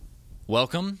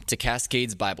Welcome to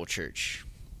Cascades Bible Church.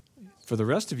 For the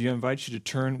rest of you, I invite you to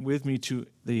turn with me to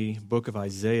the book of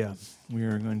Isaiah. We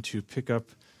are going to pick up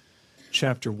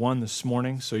chapter 1 this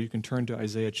morning, so you can turn to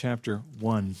Isaiah chapter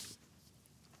 1.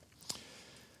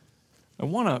 I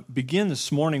want to begin this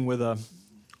morning with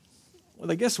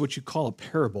I guess what you call a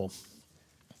parable.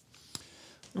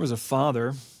 There was a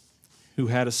father who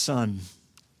had a son.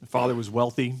 The father was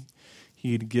wealthy.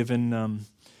 He had given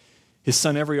his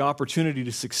son every opportunity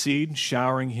to succeed,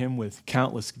 showering him with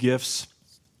countless gifts,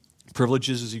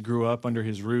 privileges as he grew up under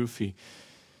his roof. And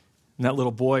that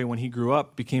little boy, when he grew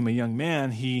up, became a young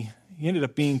man, he ended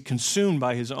up being consumed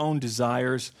by his own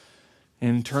desires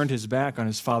and turned his back on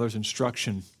his father's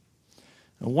instruction.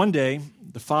 And one day,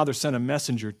 the father sent a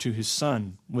messenger to his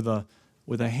son with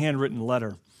a handwritten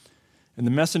letter. And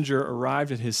the messenger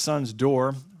arrived at his son's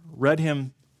door, read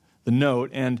him the note,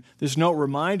 and this note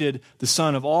reminded the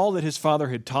son of all that his father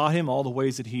had taught him, all the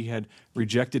ways that he had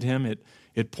rejected him.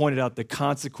 It pointed out the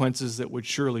consequences that would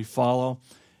surely follow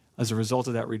as a result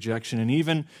of that rejection, and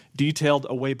even detailed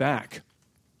a way back.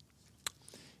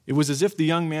 It was as if the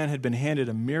young man had been handed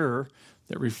a mirror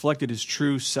that reflected his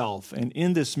true self, and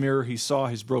in this mirror he saw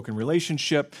his broken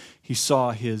relationship, he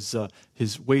saw his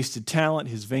wasted talent,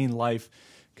 his vain life,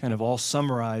 kind of all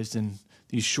summarized in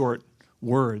these short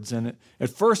words. And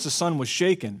at first the son was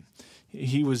shaken.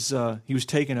 He was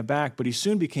taken aback, but he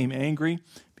soon became angry,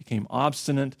 became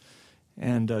obstinate,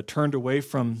 and turned away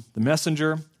from the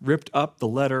messenger, ripped up the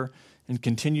letter, and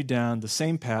continued down the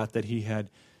same path that he had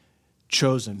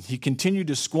chosen. He continued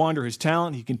to squander his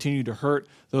talent. He continued to hurt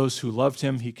those who loved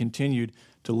him. He continued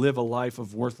to live a life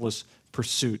of worthless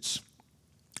pursuits.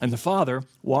 And the father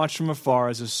watched from afar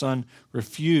as his son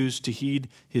refused to heed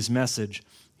his message.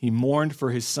 He mourned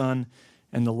for his son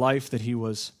and the life that he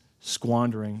was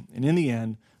squandering. And in the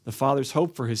end, the father's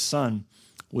hope for his son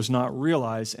was not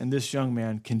realized, and this young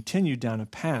man continued down a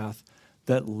path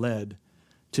that led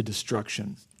to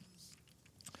destruction.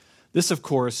 This, of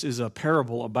course, is a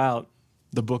parable about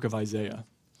the book of Isaiah.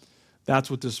 That's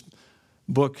what this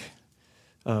book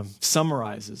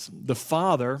summarizes. The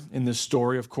father in this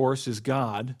story, of course, is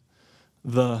God.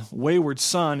 The wayward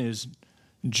son is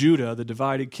Judah, the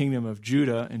divided kingdom of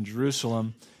Judah and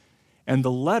Jerusalem. And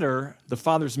the letter, the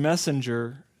father's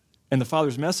messenger, and the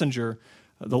father's messenger,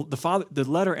 the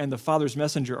letter and the father's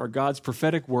messenger are God's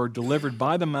prophetic word delivered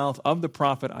by the mouth of the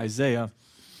prophet Isaiah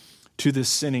to this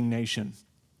sinning nation.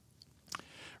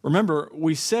 Remember,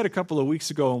 we said a couple of weeks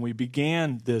ago when we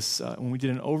began this, when we did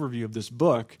an overview of this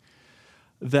book,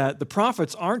 that the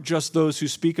prophets aren't just those who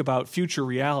speak about future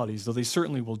realities, though they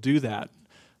certainly will do that.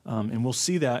 And we'll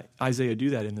see that Isaiah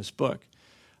do that in this book.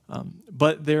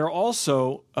 But they're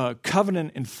also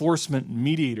covenant enforcement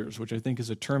mediators, which I think is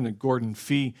a term that Gordon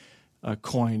Fee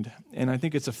coined, and I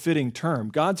think it's a fitting term.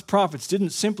 God's prophets didn't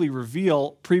simply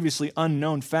reveal previously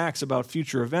unknown facts about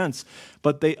future events,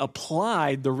 but they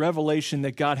applied the revelation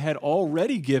that God had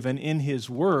already given in His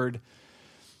Word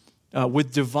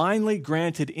with divinely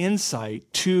granted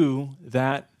insight to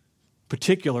that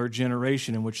particular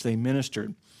generation in which they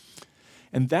ministered.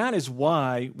 And that is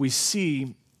why we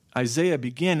see Isaiah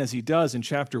begin as he does in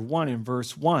chapter 1 in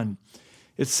verse 1.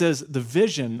 It says, the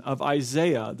vision of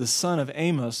Isaiah, the son of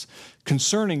Amos,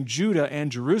 concerning Judah and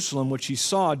Jerusalem, which he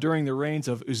saw during the reigns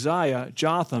of Uzziah,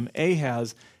 Jotham,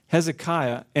 Ahaz,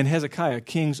 Hezekiah,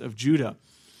 kings of Judah.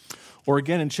 Or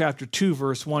again in chapter 2,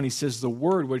 verse 1, he says, the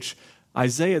word which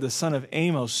Isaiah, the son of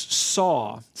Amos,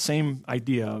 saw, same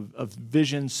idea of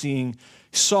vision, seeing,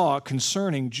 saw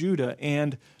concerning Judah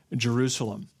and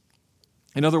Jerusalem.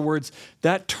 In other words,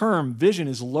 that term, vision,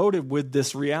 is loaded with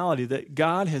this reality that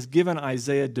God has given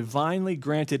Isaiah divinely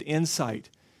granted insight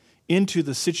into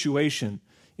the situation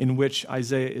in which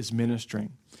Isaiah is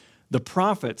ministering. The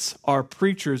prophets are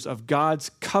preachers of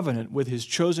God's covenant with His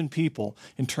chosen people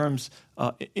in terms,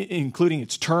 including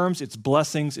its terms, its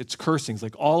blessings, its cursings.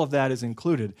 Like all of that is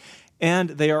included. And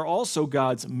they are also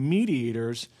God's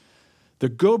mediators, the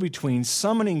go-between,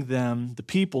 summoning them, the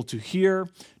people, to hear,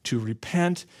 to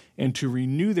repent, and to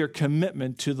renew their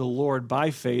commitment to the Lord by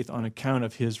faith on account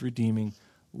of His redeeming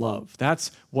love.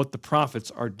 That's what the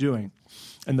prophets are doing.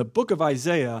 And the book of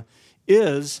Isaiah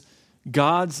is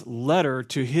God's letter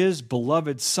to His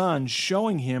beloved Son,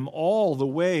 showing Him all the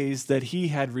ways that He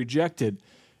had rejected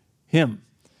Him.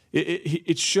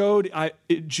 It showed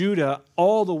Judah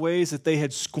all the ways that they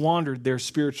had squandered their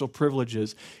spiritual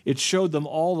privileges. It showed them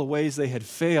all the ways they had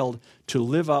failed to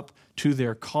live up to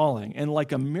their calling. And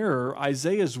like a mirror,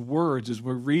 Isaiah's words, as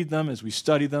we read them, as we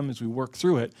study them, as we work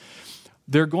through it,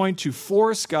 they're going to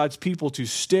force God's people to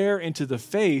stare into the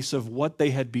face of what they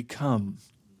had become.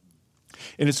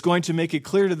 And it's going to make it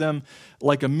clear to them,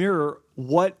 like a mirror,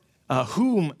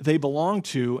 whom they belong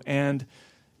to, and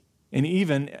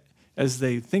even as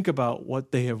they think about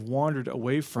what they have wandered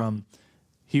away from,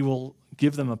 he will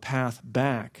give them a path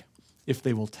back if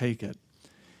they will take it.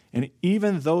 And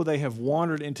even though they have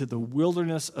wandered into the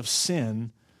wilderness of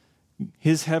sin,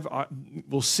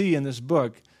 we'll see in this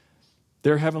book,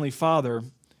 their Heavenly Father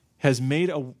has made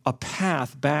a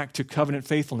path back to covenant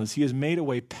faithfulness. He has made a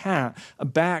way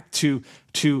back to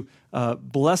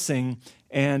blessing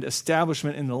and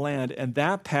establishment in the land, and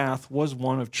that path was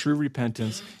one of true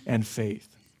repentance and faith.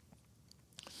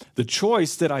 The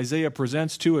choice that Isaiah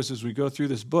presents to us as we go through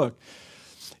this book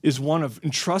is one of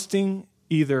entrusting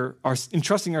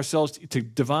ourselves to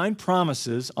divine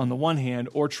promises on the one hand,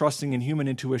 or trusting in human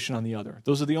intuition on the other.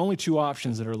 Those are the only two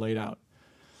options that are laid out.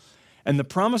 And the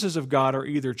promises of God are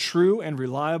either true and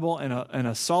reliable and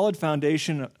a solid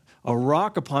foundation, a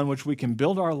rock upon which we can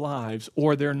build our lives,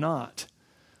 or they're not.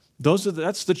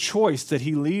 That's the choice that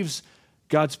he leaves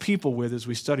God's people with as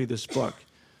we study this book.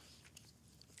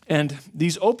 And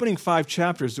these opening 5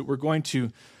 chapters that we're going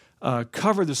to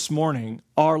cover this morning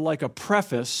are like a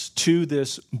preface to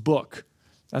this book.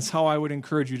 That's how I would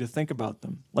encourage you to think about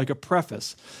them, like a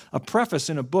preface. A preface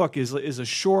in a book is a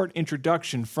short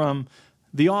introduction from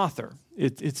the author.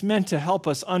 It's meant to help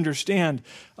us understand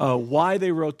why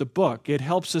they wrote the book. It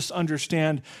helps us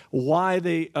understand why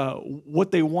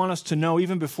what they want us to know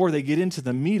even before they get into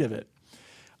the meat of it.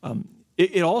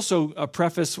 It also, a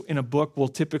preface in a book will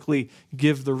typically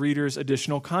give the readers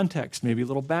additional context, maybe a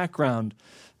little background.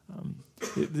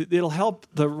 It'll help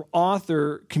the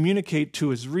author communicate to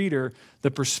his reader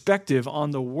the perspective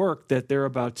on the work that they're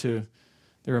about to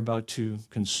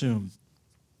consume.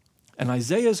 And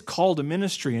Isaiah's call to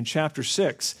ministry in chapter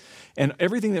 6, and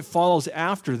everything that follows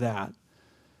after that,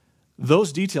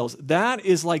 those details, that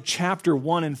is like chapter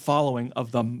 1 and following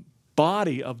of the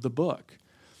body of the book.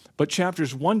 But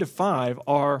chapters 1 to 5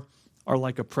 are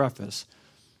like a preface.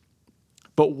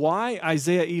 But why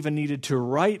Isaiah even needed to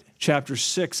write chapter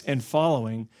 6 and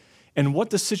following, and what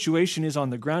the situation is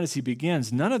on the ground as he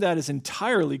begins, none of that is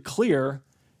entirely clear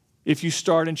if you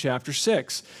start in chapter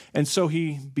 6. And so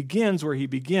he begins where he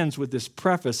begins with this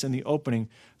preface in the opening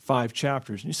 5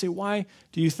 chapters. And you say, why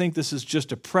do you think this is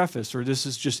just a preface or this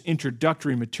is just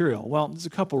introductory material? Well, there's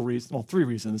a couple reasons, 3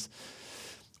 reasons.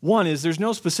 One is there's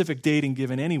no specific dating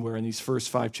given anywhere in these first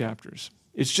 5 chapters.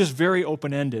 It's just very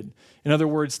open-ended. In other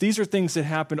words, these are things that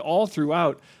happened all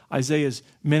throughout Isaiah's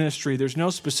ministry. There's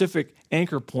no specific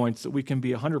anchor points that we can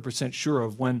be 100% sure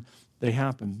of when they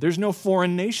happen. There's no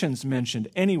foreign nations mentioned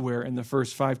anywhere in the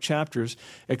first 5 chapters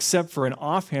except for an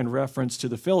offhand reference to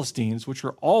the Philistines, which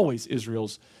are always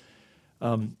Israel's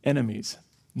enemies.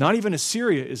 Not even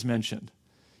Assyria is mentioned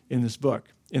in this book,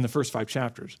 in the first 5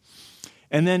 chapters.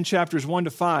 And then chapters 1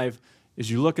 to 5, as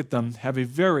you look at them, have a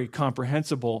very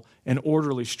comprehensible and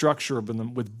orderly structure of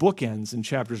them with bookends in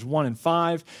chapters 1 and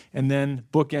 5, and then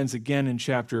bookends again in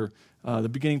the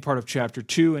beginning part of chapter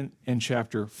 2 and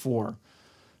chapter 4.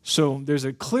 So there's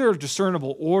a clear,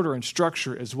 discernible order and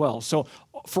structure as well. So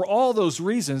for all those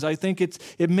reasons, I think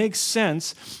it makes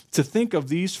sense to think of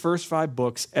these first 5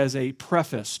 books as a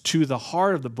preface to the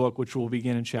heart of the book, which will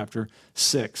begin in chapter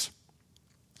 6.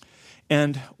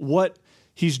 And what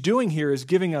he's doing here is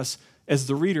giving us, as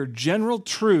the reader, general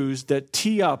truths that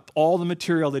tee up all the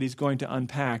material that he's going to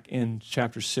unpack in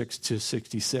chapter 6 to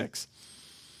 66.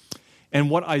 And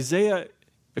what Isaiah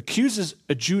accuses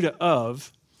Judah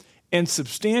of and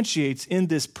substantiates in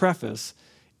this preface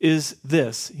is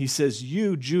this. He says,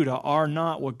 you, Judah, are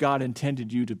not what God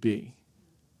intended you to be.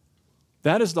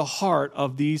 That is the heart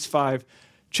of these 5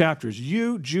 chapters.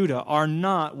 You, Judah, are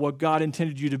not what God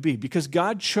intended you to be, because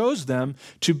God chose them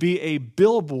to be a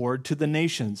billboard to the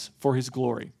nations for his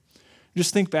glory.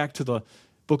 Just think back to the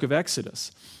book of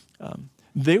Exodus.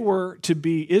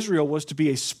 Israel was to be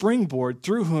a springboard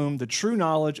through whom the true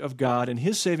knowledge of God and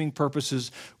his saving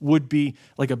purposes would be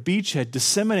like a beachhead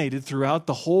disseminated throughout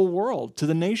the whole world to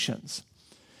the nations.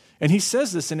 And he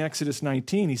says this in Exodus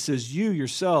 19. He says, you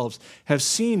yourselves have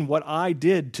seen what I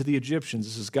did to the Egyptians,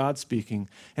 this is God speaking,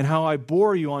 and how I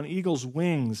bore you on eagle's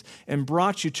wings and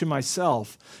brought you to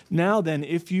myself. Now then,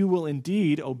 if you will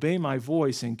indeed obey my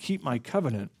voice and keep my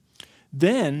covenant,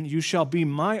 then you shall be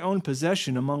my own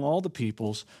possession among all the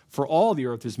peoples, for all the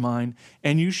earth is mine,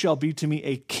 and you shall be to me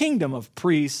a kingdom of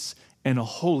priests and a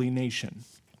holy nation.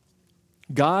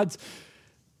 God's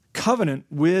covenant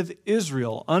with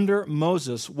Israel under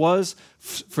Moses was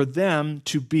for them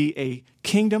to be a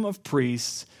kingdom of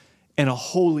priests and a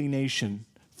holy nation,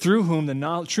 through whom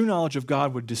the true knowledge of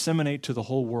God would disseminate to the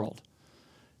whole world.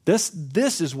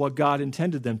 This is what God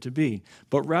intended them to be.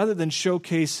 But rather than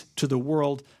showcase to the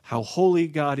world how holy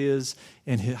God is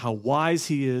and how wise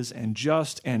he is and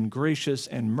just and gracious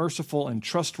and merciful and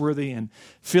trustworthy and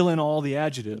fill in all the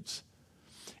adjectives,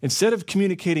 instead of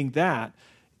communicating that,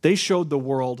 they showed the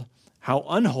world how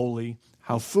unholy,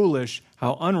 how foolish,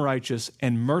 how unrighteous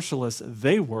and merciless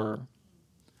they were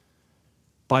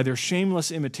by their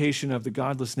shameless imitation of the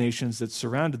godless nations that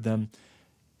surrounded them,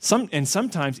 and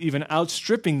sometimes even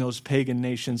outstripping those pagan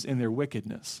nations in their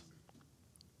wickedness.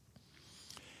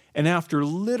 And after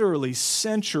literally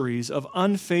centuries of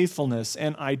unfaithfulness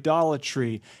and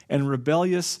idolatry and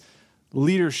rebellious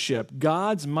leadership,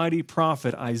 God's mighty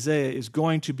prophet Isaiah is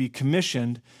going to be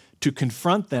commissioned to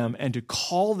confront them and to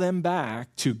call them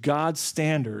back to God's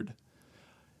standard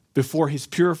before his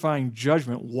purifying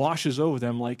judgment washes over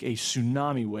them like a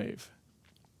tsunami wave.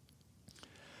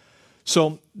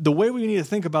 So the way we need to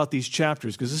think about these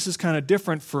chapters, because this is kind of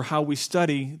different for how we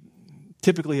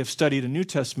typically have studied a New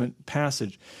Testament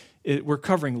passage. We're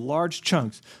covering large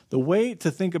chunks. The way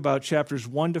to think about chapters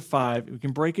 1 to 5, we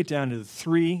can break it down into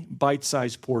 3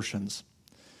 bite-sized portions.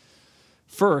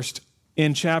 First,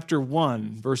 in chapter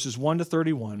 1, verses 1 to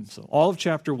 31, so all of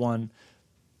chapter 1,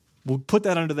 we'll put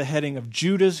that under the heading of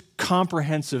Judah's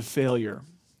comprehensive failure.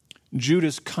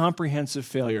 Judah's comprehensive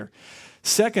failure.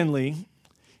 Secondly,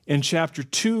 in chapter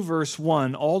 2, verse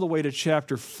 1, all the way to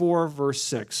chapter 4, verse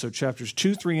 6, so chapters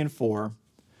 2, 3, and 4,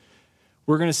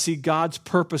 we're going to see God's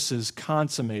purposes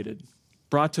consummated,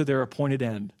 brought to their appointed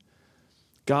end.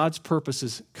 God's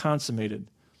purposes consummated.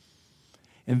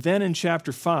 And then in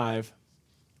chapter 5,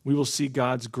 we will see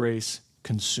God's grace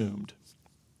consumed.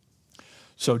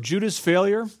 So Judah's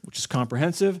failure, which is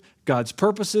comprehensive, God's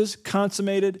purposes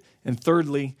consummated, and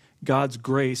thirdly, God's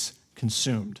grace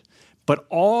consumed. But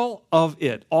all of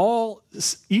it,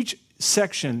 each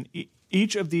section,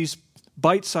 each of these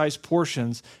bite-sized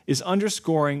portions is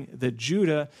underscoring that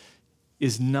Judah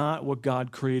is not what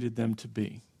God created them to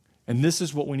be. And this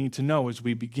is what we need to know as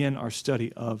we begin our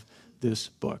study of this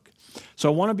book. So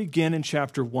I want to begin in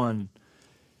chapter 1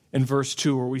 and verse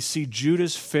 2, where we see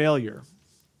Judah's failure,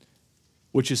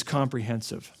 which is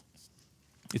comprehensive.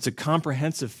 It's a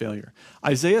comprehensive failure.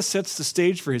 Isaiah sets the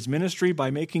stage for his ministry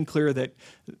by making clear that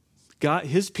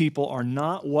his people are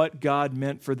not what God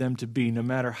meant for them to be, no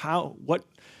matter how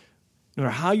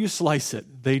you slice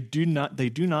it. They do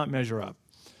not measure up.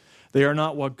 They are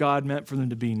not what God meant for them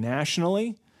to be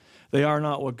nationally. They are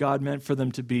not what God meant for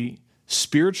them to be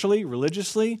spiritually,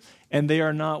 religiously, and they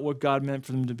are not what God meant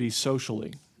for them to be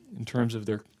socially in terms of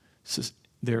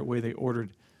their way they ordered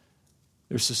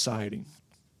their society.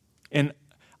 And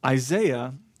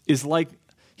Isaiah is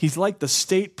he's like the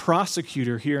state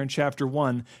prosecutor here in chapter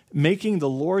 1, making the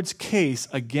Lord's case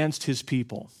against his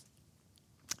people.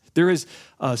 There is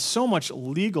so much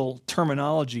legal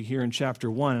terminology here in chapter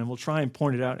 1, and we'll try and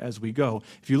point it out as we go.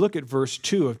 If you look at verse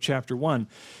 2 of chapter 1,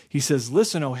 he says,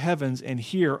 "Listen, O heavens, and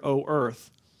hear, O earth."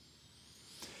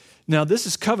 Now, this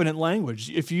is covenant language.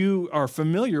 If you are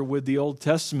familiar with the Old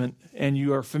Testament and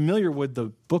you are familiar with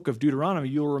the book of Deuteronomy,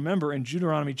 you'll remember in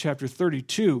Deuteronomy chapter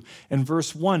 32 and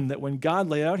verse 1 that when God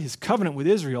laid out his covenant with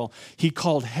Israel, he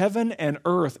called heaven and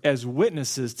earth as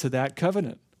witnesses to that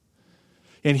covenant.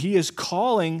 And he is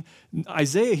calling,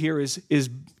 Isaiah here is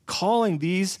calling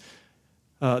these,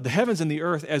 the heavens and the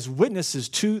earth as witnesses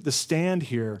to the stand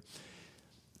here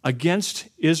against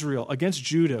Israel, against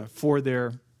Judah for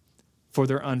their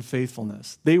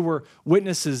unfaithfulness. They were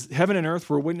witnesses, heaven and earth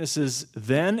were witnesses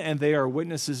then, and they are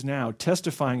witnesses now,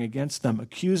 testifying against them,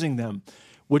 accusing them,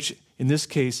 which in this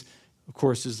case, of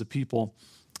course, is the people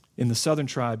in the southern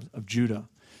tribe of Judah.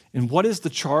 And what is the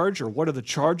charge, or what are the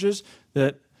charges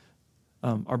that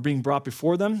are being brought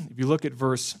before them? If you look at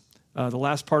the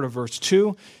last part of verse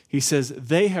 2, he says,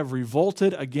 "They have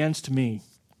revolted against me."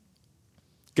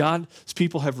 God's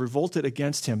people have revolted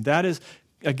against him. That is,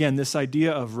 again, this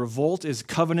idea of revolt is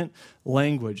covenant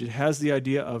language. It has the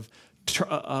idea of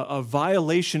a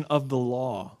violation of the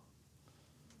law.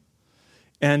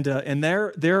 And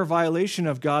their violation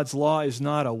of God's law is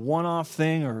not a one-off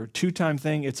thing or a two-time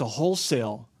thing. It's a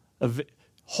wholesale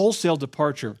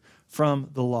departure from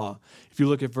the law. If you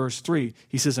look at verse 3,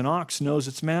 he says, "An ox knows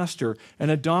its master,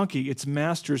 and a donkey its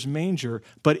master's manger,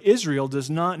 but Israel does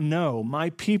not know. My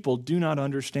people do not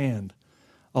understand.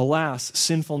 Alas,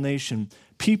 sinful nation,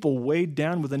 people weighed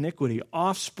down with iniquity,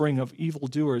 offspring of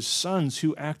evildoers, sons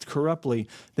who act corruptly.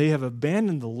 They have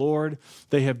abandoned the Lord.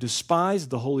 They have despised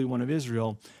the Holy One of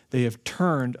Israel. They have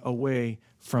turned away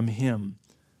from him."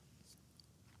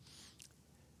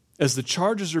 As the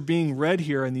charges are being read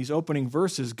here in these opening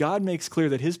verses, God makes clear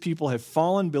that his people have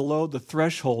fallen below the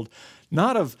threshold,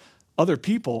 not of other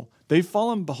people, they've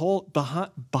fallen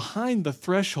behind the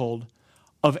threshold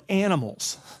of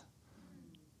animals.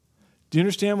 Do you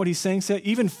understand what he's saying?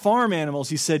 Even farm animals,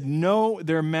 he said, know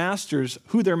their masters,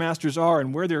 who their masters are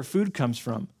and where their food comes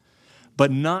from,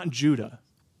 but not Judah.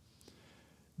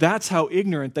 That's how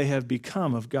ignorant they have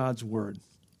become of God's word.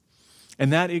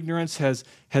 And that ignorance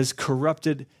has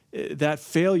corrupted, that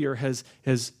failure has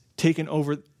taken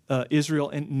over Israel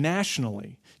and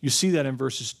nationally. You see that in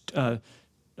verses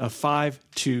 5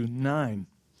 to 9.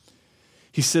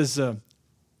 He says,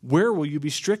 where will you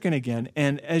be stricken again?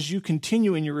 And as you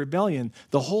continue in your rebellion,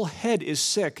 the whole head is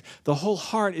sick, the whole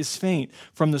heart is faint.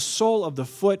 From the sole of the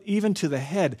foot even to the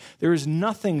head, there is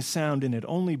nothing sound in it,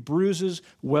 only bruises,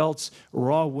 welts,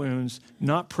 raw wounds,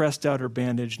 not pressed out or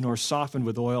bandaged, nor softened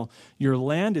with oil. Your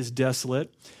land is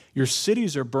desolate, your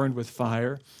cities are burned with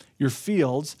fire, your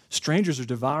fields, strangers are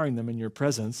devouring them in your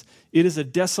presence. It is a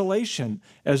desolation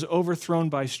as overthrown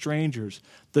by strangers.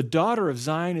 The daughter of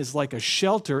Zion is like a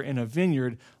shelter in a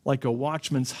vineyard, like a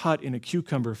watchman's hut in a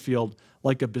cucumber field,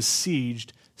 like a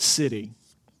besieged city.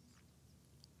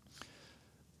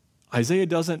 Isaiah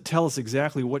doesn't tell us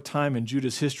exactly what time in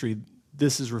Judah's history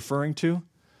this is referring to,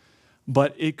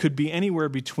 but it could be anywhere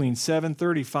between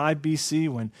 735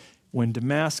 BC when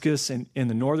Damascus and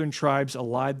the northern tribes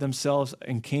allied themselves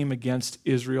and came against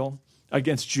Israel,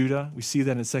 against Judah. We see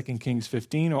that in 2 Kings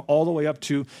 15, or all the way up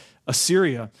to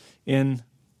Assyria in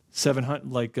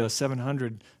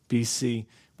 700 BC.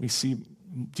 We see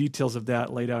details of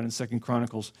that laid out in 2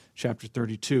 Chronicles chapter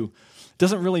 32. It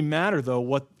doesn't really matter, though,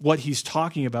 what he's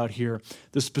talking about here.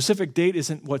 The specific date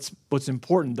isn't what's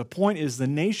important. The point is the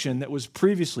nation that was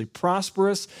previously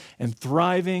prosperous and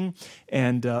thriving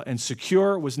and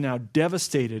secure was now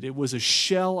devastated. It was a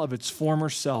shell of its former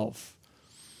self.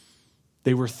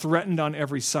 They were threatened on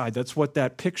every side. That's what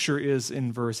that picture is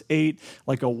in verse 8,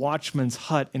 like a watchman's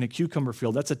hut in a cucumber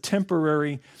field. That's a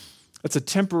temporary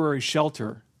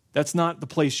shelter. That's not the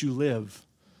place you live.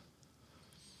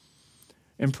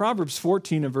 And Proverbs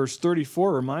 14 and verse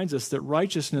 34 reminds us that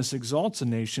righteousness exalts a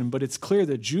nation, but it's clear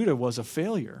that Judah was a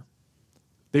failure.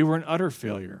 They were an utter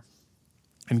failure.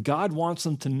 And God wants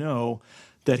them to know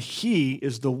that he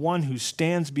is the one who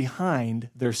stands behind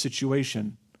their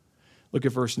situation. Look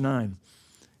at verse 9.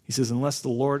 He says, unless the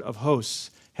Lord of hosts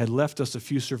had left us a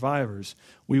few survivors,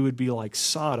 we would be like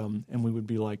Sodom and we would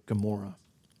be like Gomorrah.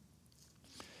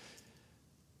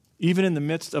 Even in the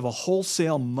midst of a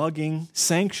wholesale mugging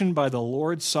sanctioned by the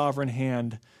Lord's sovereign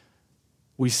hand,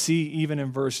 we see even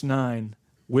in verse 9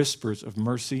 whispers of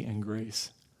mercy and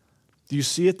grace. Do you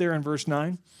see it there in verse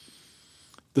 9?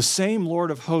 The same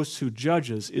Lord of hosts who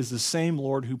judges is the same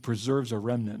Lord who preserves a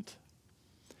remnant.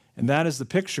 And that is the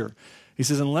picture. He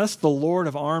says, unless the Lord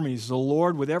of armies, the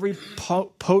Lord with every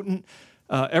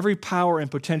every power and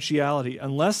potentiality,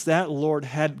 unless that Lord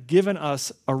had given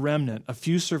us a remnant, a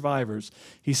few survivors,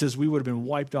 he says we would have been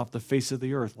wiped off the face of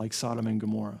the earth like Sodom and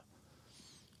Gomorrah.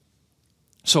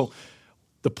 So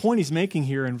the point he's making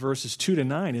here in verses 2 to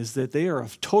 9 is that they are a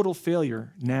total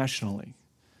failure nationally.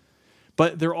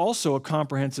 But they're also a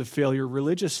comprehensive failure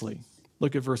religiously.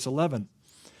 Look at verse 11.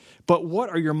 But what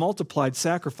are your multiplied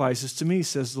sacrifices to me,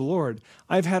 says the Lord?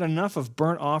 I've had enough of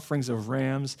burnt offerings of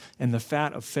rams and the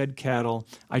fat of fed cattle.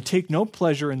 I take no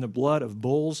pleasure in the blood of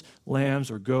bulls, lambs,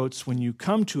 or goats. When you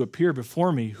come to appear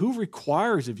before me, who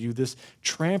requires of you this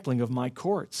trampling of my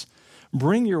courts?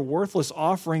 Bring your worthless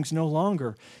offerings no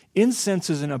longer.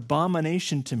 Incense is an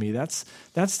abomination to me. That's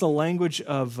the language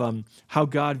of how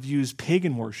God views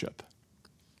pagan worship,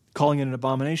 calling it an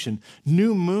abomination.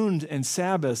 New moons and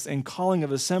Sabbaths and calling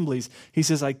of assemblies. He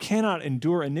says, I cannot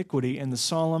endure iniquity in the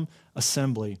solemn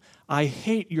assembly. I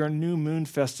hate your new moon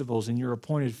festivals and your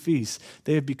appointed feasts.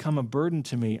 They have become a burden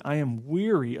to me. I am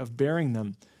weary of bearing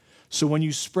them. So when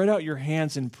you spread out your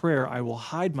hands in prayer, I will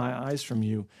hide my eyes from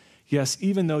you. Yes,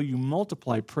 even though you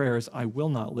multiply prayers, I will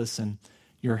not listen.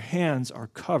 Your hands are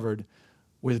covered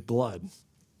with blood.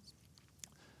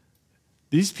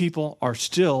 These people are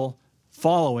still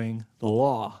following the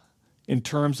law in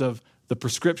terms of the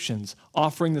prescriptions,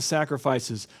 offering the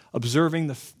sacrifices, observing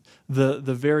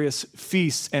the various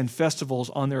feasts and festivals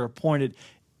on their appointed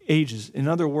ages. In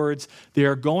other words, they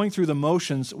are going through the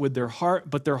motions with their heart,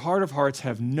 but their heart of hearts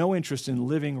have no interest in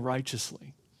living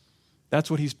righteously. That's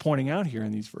what he's pointing out here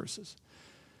in these verses.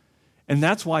 And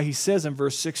that's why he says in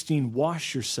verse 16,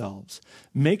 wash yourselves,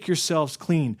 make yourselves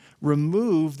clean,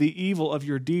 remove the evil of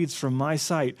your deeds from my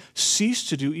sight, cease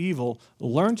to do evil,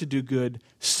 learn to do good,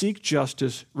 seek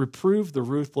justice, reprove the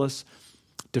ruthless,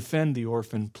 defend the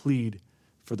orphan, plead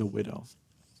for the widow.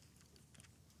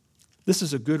 This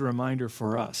is a good reminder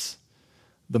for us.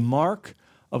 The mark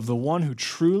of the one who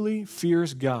truly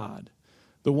fears God,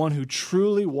 the one who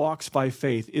truly walks by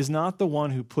faith, is not the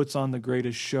one who puts on the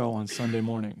greatest show on Sunday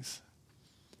mornings.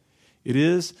 It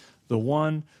is the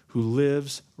one who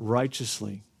lives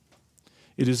righteously.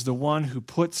 It is the one who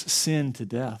puts sin to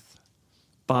death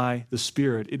by the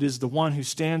Spirit. It is the one who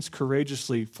stands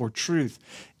courageously for truth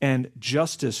and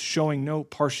justice, showing no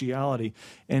partiality.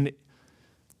 And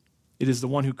it is the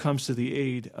one who comes to the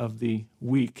aid of the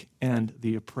weak and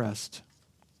the oppressed.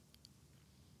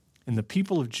 And the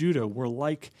people of Judah were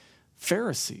like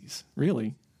Pharisees,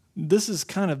 really. This is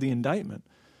kind of the indictment.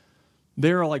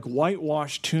 They are like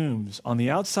whitewashed tombs. On the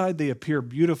outside, they appear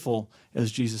beautiful,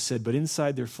 as Jesus said, but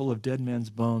inside they're full of dead men's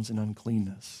bones and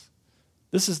uncleanness.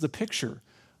 This is the picture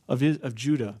of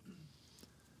Judah.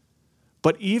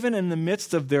 But even in the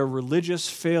midst of their religious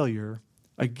failure,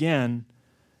 again,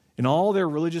 in all their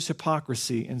religious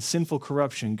hypocrisy and sinful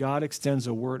corruption, God extends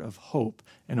a word of hope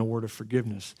and a word of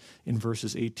forgiveness in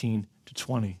verses 18 to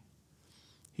 20.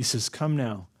 He says, "Come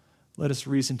now, let us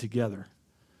reason together,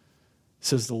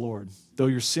 says the Lord. Though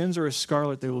your sins are as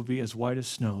scarlet, they will be as white as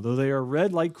snow. Though they are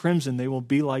red like crimson, they will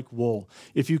be like wool.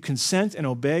 If you consent and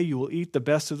obey, you will eat the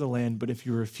best of the land. But if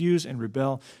you refuse and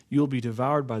rebel, you will be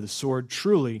devoured by the sword.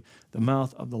 Truly, the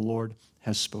mouth of the Lord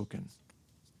has spoken."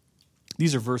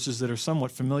 These are verses that are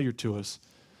somewhat familiar to us.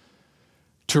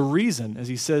 To reason, as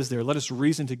he says there, let us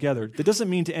reason together. That doesn't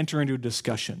mean to enter into a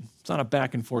discussion. It's not a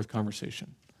back and forth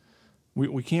conversation.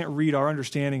 We can't read our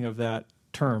understanding of that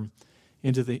term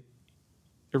into the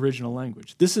original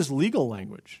language. This is legal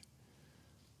language.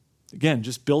 Again,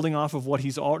 just building off of what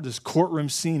this courtroom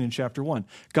scene in chapter 1.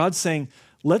 God's saying,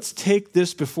 let's take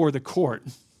this before the court.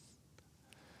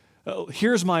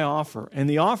 Here's my offer. And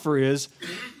the offer is,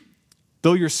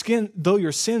 though your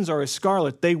sins are as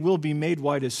scarlet, they will be made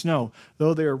white as snow.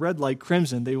 Though they are red like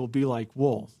crimson, they will be like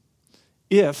wool.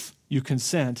 If you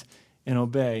consent and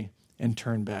obey and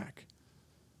turn back.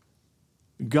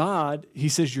 God, he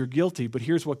says you're guilty, but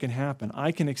here's what can happen.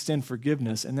 I can extend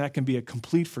forgiveness, and that can be a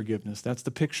complete forgiveness. That's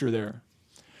the picture there.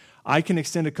 I can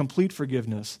extend a complete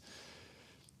forgiveness,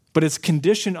 but it's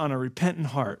conditioned on a repentant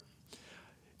heart.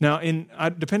 Now,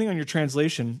 depending on your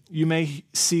translation, you may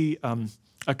see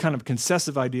a kind of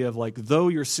concessive idea of like, though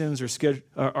your sins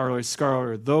are like scarlet,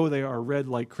 or though they are red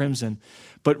like crimson.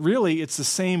 But really, it's the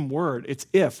same word. It's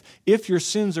if. If your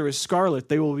sins are as scarlet,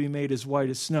 they will be made as white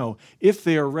as snow. If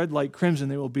they are red like crimson,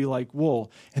 they will be like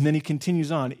wool. And then he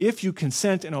continues on. If you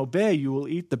consent and obey, you will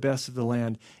eat the best of the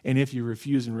land. And if you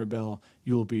refuse and rebel,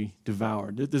 you will be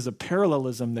devoured. There's a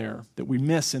parallelism there that we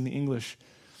miss in the English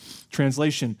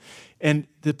translation. And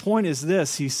the point is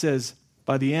this. He says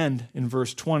by the end in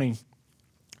verse 20,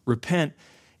 repent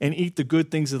and eat the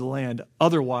good things of the land.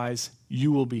 Otherwise,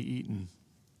 you will be eaten.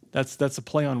 That's a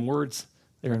play on words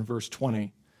there in verse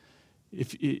 20.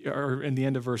 Or in the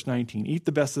end of verse 19. Eat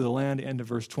the best of the land, end of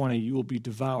verse 20. You will be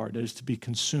devoured. That is to be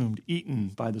consumed, eaten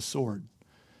by the sword.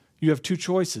 You have two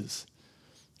choices.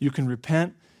 You can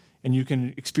repent and you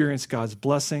can experience God's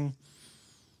blessing,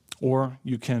 or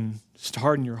you can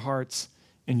harden your hearts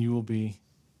and you will be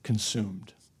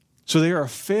consumed. So they are a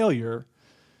failure.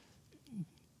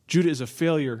 Judah is a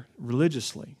failure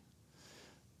religiously.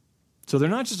 So they're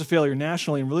not just a failure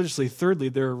nationally and religiously. Thirdly,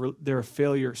 they're a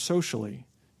failure socially.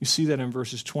 You see that in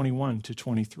verses 21 to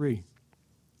 23.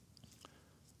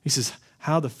 He says,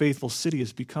 how the faithful city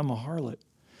has become a harlot.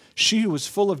 She who was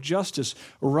full of justice,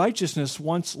 righteousness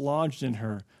once lodged in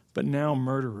her, but now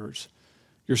murderers.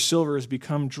 Your silver has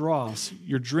become dross,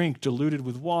 your drink diluted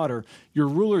with water. Your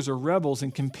rulers are rebels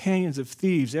and companions of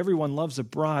thieves. Everyone loves a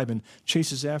bribe and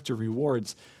chases after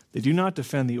rewards. They do not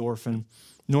defend the orphan,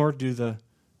 nor does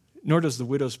the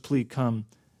widow's plea come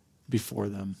before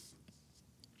them.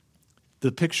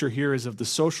 The picture here is of the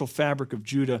social fabric of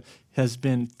Judah has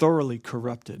been thoroughly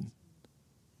corrupted.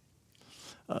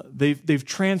 They've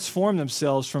transformed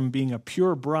themselves from being a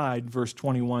pure bride, verse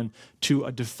 21, to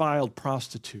a defiled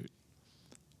prostitute.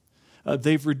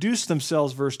 They've reduced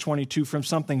themselves, verse 22, from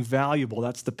something valuable.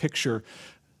 That's the picture.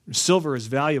 Silver is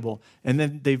valuable. And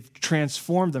then they've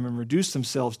transformed them and reduced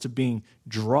themselves to being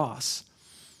dross.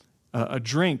 A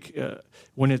drink,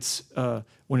 when it's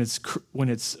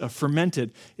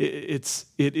fermented, it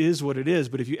is what it is.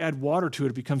 But if you add water to it,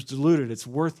 it becomes diluted. It's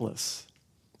worthless.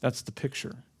 That's the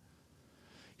picture.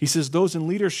 He says those in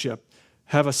leadership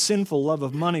have a sinful love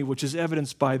of money, which is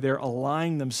evidenced by their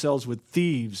allying themselves with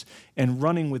thieves and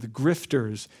running with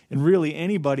grifters and really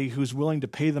anybody who's willing to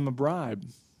pay them a bribe.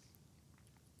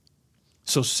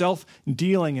 So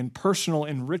self-dealing and personal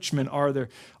enrichment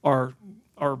are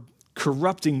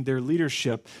corrupting their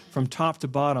leadership from top to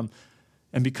bottom.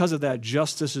 And because of that,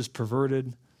 justice is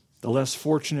perverted. The less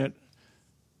fortunate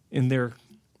in their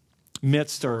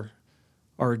midst are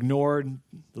ignored.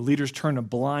 The leaders turn a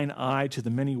blind eye to the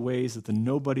many ways that the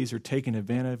nobodies are taken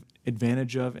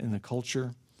advantage of in the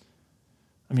culture.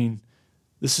 I mean,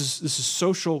 this is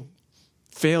social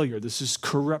failure. This is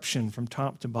corruption from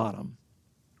top to bottom,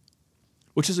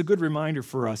 which is a good reminder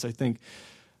for us, I think,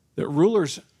 that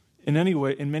rulers in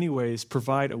many ways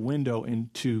provide a window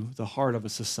into the heart of a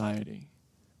society.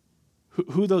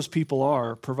 Who those people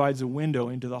are provides a window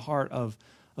into the heart of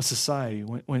a society.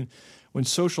 When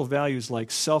social values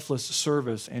like selfless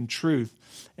service and truth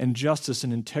and justice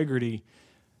and integrity,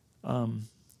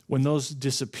 when those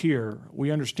disappear,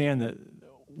 we understand that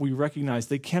we recognize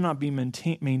they cannot be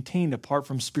maintained apart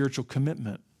from spiritual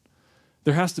commitment.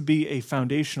 There has to be a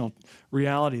foundational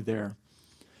reality there.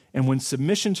 And when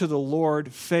submission to the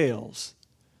Lord fails,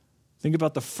 think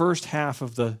about the first half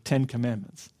of the Ten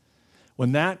Commandments.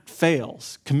 When that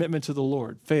fails, commitment to the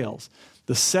Lord fails,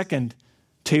 the second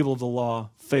table of the law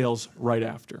fails right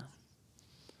after.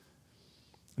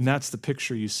 And that's the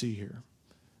picture you see here.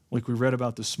 Like we read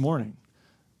about this morning.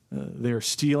 They are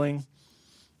stealing.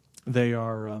 They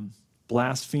are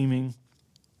blaspheming.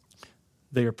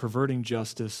 They are perverting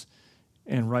justice.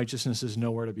 And righteousness is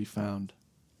nowhere to be found.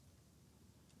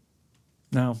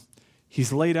 Now,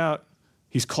 he's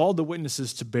called the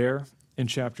witnesses to bear in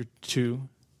chapter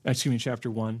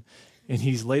 1, and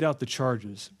he's laid out the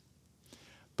charges.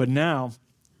 But now,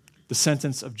 the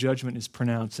sentence of judgment is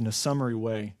pronounced in a summary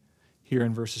way here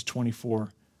in verses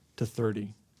 24 to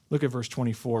 30. Look at verse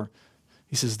 24.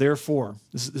 He says, therefore,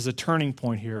 this is a turning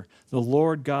point here. The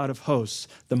Lord God of hosts,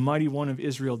 the mighty one of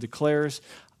Israel, declares,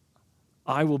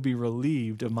 I will be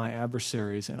relieved of my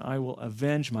adversaries, and I will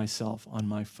avenge myself on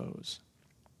my foes.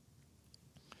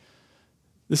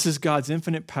 This is God's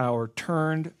infinite power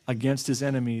turned against his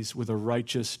enemies with a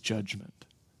righteous judgment.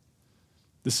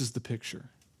 This is the picture.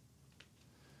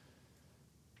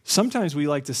 Sometimes we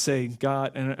like to say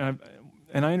God, and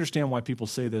I understand why people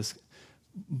say this,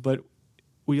 but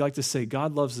we like to say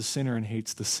God loves the sinner and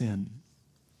hates the sin.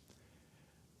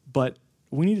 But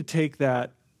we need to take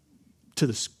that to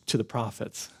the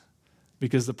prophets,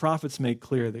 because the prophets make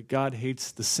clear that God hates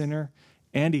the sinner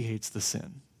and he hates the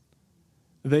sin.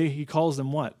 He calls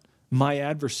them what? My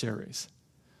adversaries.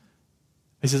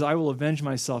 He says, I will avenge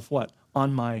myself what?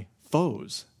 On my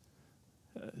foes.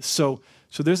 So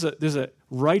there's a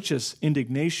righteous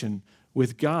indignation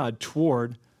with God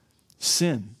toward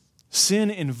sin. Sin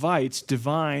invites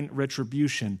divine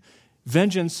retribution.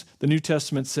 Vengeance, the New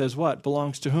Testament says what?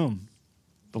 Belongs to whom?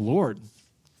 The Lord.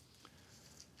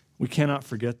 We cannot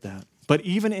forget that. But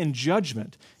even in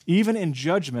judgment,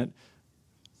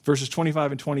 verses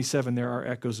 25 and 27, there are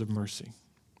echoes of mercy.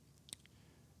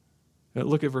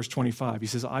 Look at verse 25. He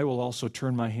says, I will also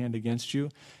turn my hand against you,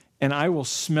 and I will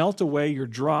smelt away your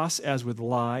dross as with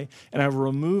lye, and I will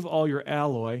remove all your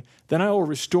alloy. Then I will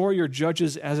restore your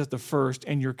judges as at the first,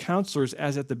 and your counselors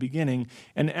as at the beginning.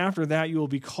 And after that you will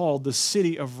be called the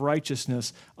city of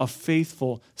righteousness, a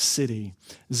faithful city.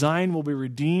 Zion will be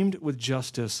redeemed with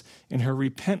justice, and her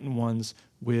repentant ones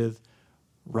with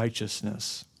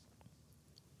righteousness.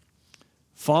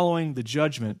 Following the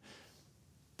judgment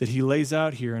that he lays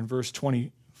out here in verse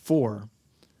 24,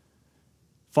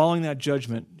 following that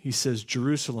judgment, he says,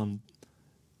 Jerusalem,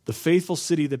 the faithful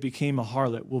city that became a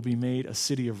harlot, will be made a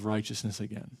city of righteousness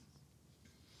again.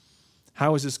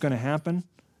 How is this going to happen?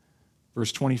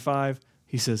 Verse 25,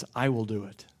 he says, I will do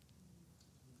it.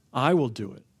 I will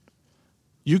do it.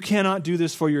 You cannot do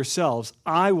this for yourselves.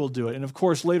 I will do it. And of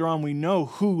course, later on, we know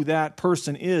who that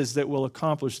person is that will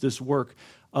accomplish this work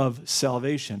of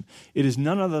salvation. It is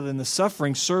none other than the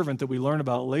suffering servant that we learn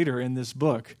about later in this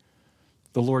book,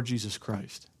 the Lord Jesus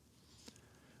Christ.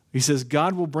 He says,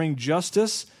 God will bring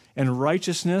justice and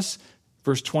righteousness,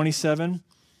 verse 27,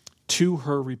 to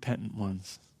her repentant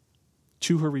ones.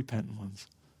 To her repentant ones.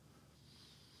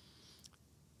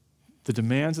 The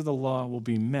demands of the law will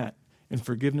be met and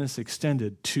forgiveness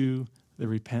extended to the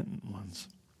repentant ones.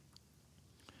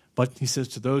 But he says,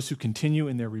 to those who continue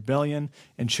in their rebellion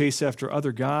and chase after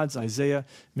other gods, Isaiah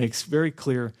makes very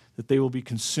clear that they will be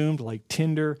consumed like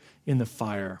tinder in the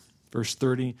fire. Verse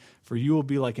 30, for you will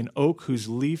be like an oak whose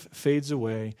leaf fades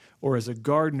away, or as a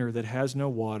gardener that has no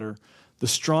water. The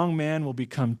strong man will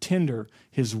become tinder,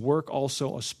 his work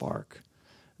also a spark.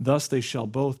 Thus they shall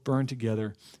both burn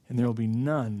together, and there will be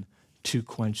none to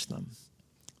quench them.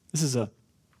 This is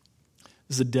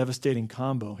a devastating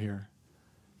combo here.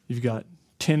 You've got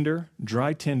tinder,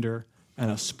 dry tinder,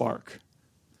 and a spark.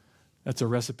 That's a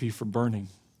recipe for burning.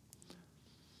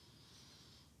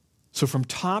 So from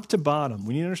top to bottom,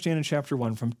 we need to understand in chapter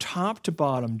 1, from top to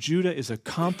bottom, Judah is a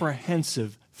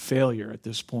comprehensive failure at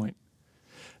this point.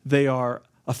 They are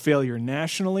a failure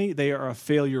nationally, they are a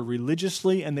failure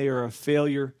religiously, and they are a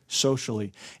failure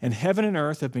socially. And heaven and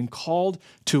earth have been called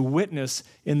to witness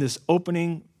in this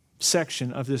opening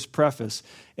section of this preface,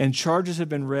 and charges have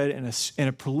been read, and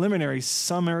a preliminary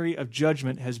summary of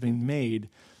judgment has been made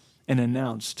and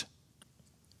announced.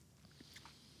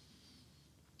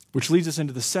 Which leads us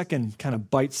into the second kind of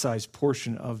bite-sized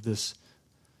portion of this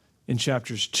in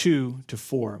chapters 2 to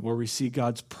 4, where we see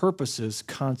God's purposes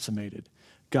consummated.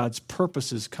 God's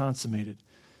purposes consummated.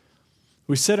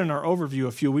 We said in our overview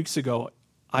a few weeks ago,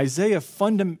 Isaiah,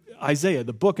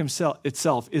 the book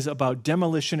itself, is about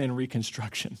demolition and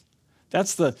reconstruction.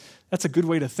 That's a good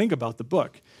way to think about the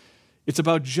book. It's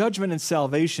about judgment and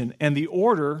salvation, and the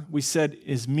order, we said,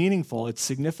 is meaningful. It's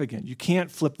significant. You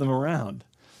can't flip them around.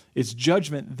 It's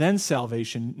judgment, then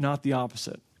salvation, not the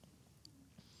opposite.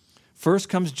 First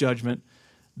comes judgment,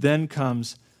 then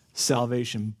comes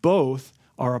salvation. Both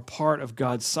are a part of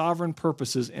God's sovereign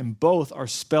purposes, and both are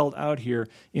spelled out here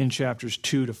in chapters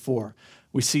 2 to 4.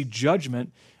 We see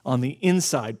judgment on the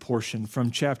inside portion from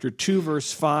chapter 2,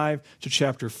 verse 5 to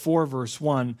chapter 4, verse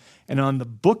 1, and on the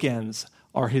bookends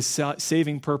are his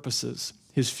saving purposes,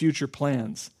 his future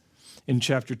plans in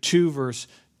chapter 2,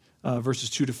 verses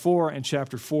 2 to 4, and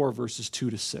chapter 4, verses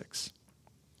 2 to 6.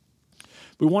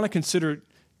 We want to consider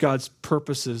God's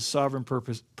purposes, sovereign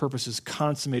purposes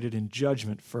consummated in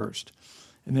judgment first,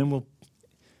 and then we'll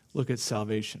look at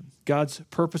salvation. God's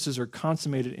purposes are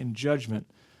consummated in judgment,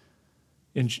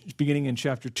 beginning in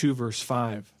chapter 2, verse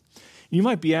 5. You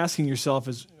might be asking yourself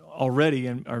already,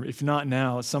 or if not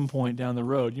now, at some point down the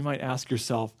road, you might ask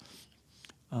yourself,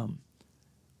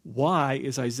 what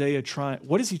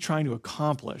is he trying to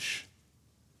accomplish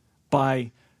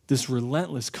by this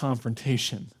relentless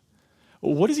confrontation?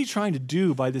 What is he trying to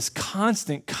do by this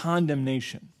constant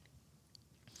condemnation?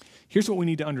 Here's what we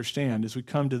need to understand as we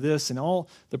come to this and all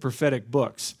the prophetic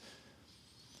books.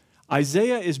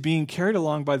 Isaiah is being carried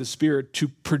along by the Spirit to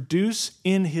produce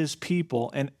in his people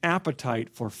an appetite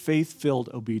for faith-filled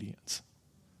obedience.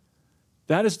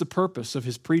 That is the purpose of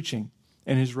his preaching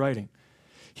and his writing.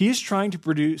 He is trying to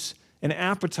produce an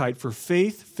appetite for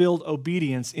faith-filled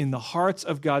obedience in the hearts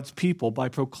of God's people by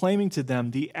proclaiming to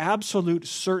them the absolute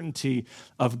certainty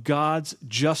of God's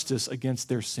justice against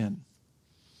their sin.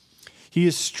 He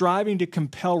is striving to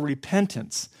compel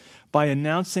repentance by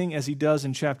announcing, as he does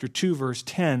in chapter 2, verse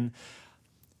 10,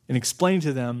 and explaining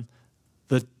to them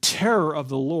the terror of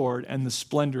the Lord and the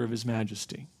splendor of his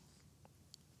majesty.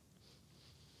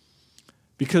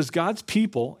 Because God's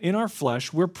people, in our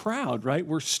flesh, we're proud, right?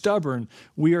 We're stubborn.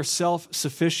 We are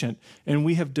self-sufficient. And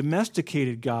we have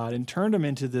domesticated God and turned him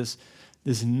into this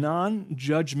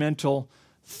non-judgmental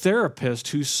therapist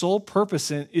whose sole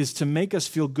purpose is to make us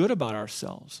feel good about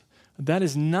ourselves. That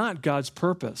is not God's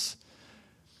purpose.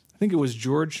 I think it was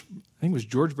George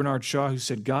Bernard Shaw who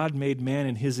said, God made man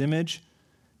in his image,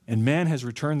 and man has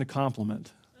returned the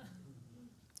compliment.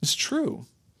 It's true.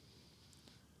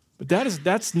 But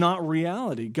that's not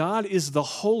reality. God is the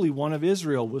Holy One of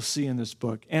Israel, we'll see in this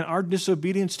book. And our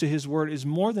disobedience to his word is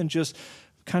more than just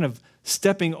kind of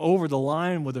stepping over the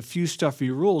line with a few stuffy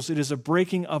rules. It is a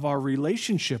breaking of our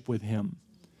relationship with him.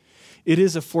 It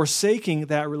is a forsaking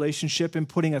that relationship and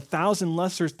putting 1,000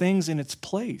 lesser things in its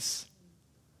place.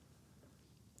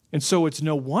 And so it's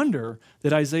no wonder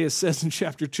that Isaiah says in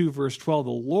chapter 2, verse 12,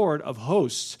 the Lord of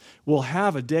hosts will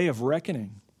have a day of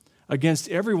reckoning against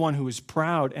everyone who is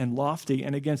proud and lofty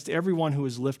and against everyone who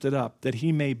is lifted up, that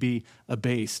he may be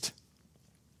abased.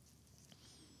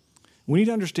 We need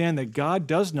to understand that God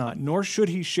does not, nor should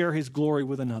he share his glory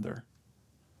with another.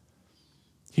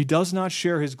 He does not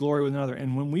share his glory with another.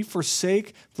 And when we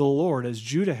forsake the Lord, as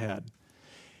Judah had,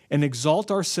 and exalt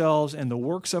ourselves and the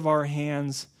works of our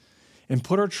hands and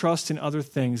put our trust in other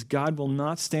things, God will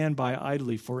not stand by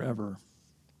idly forever.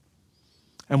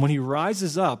 And when he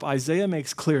rises up, Isaiah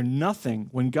makes clear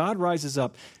when God rises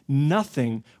up,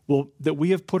 nothing that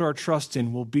we have put our trust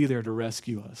in will be there to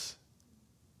rescue us.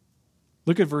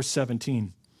 Look at verse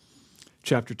 17,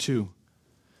 chapter 2.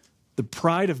 The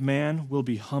pride of man will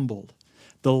be humbled.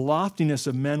 The loftiness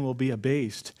of men will be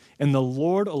abased, and the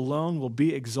Lord alone will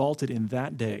be exalted in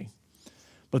that day.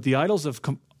 But the idols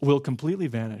will completely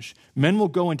vanish. Men will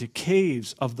go into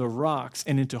caves of the rocks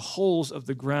and into holes of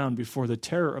the ground before the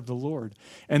terror of the Lord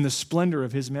and the splendor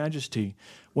of his majesty.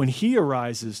 When he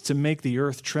arises to make the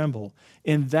earth tremble,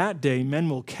 in that day men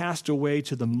will cast away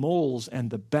to the moles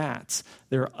and the bats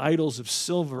their idols of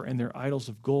silver and their idols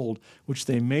of gold, which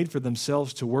they made for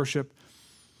themselves to worship.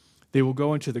 They will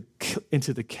go into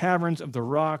the caverns of the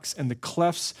rocks and the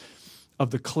clefts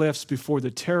of the cliffs before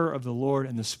the terror of the Lord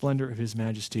and the splendor of his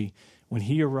majesty when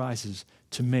he arises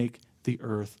to make the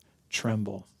earth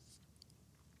tremble.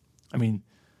 I mean,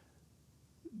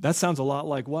 that sounds a lot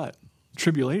like what?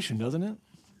 Tribulation, doesn't it?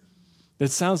 It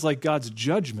sounds like God's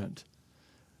judgment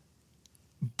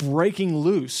breaking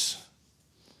loose.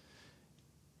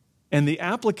 And the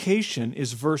application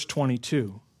is verse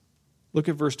 22. Look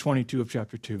at verse 22 of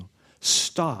chapter 2.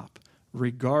 Stop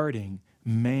regarding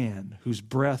man whose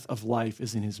breath of life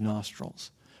is in his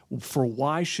nostrils. For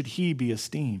why should he be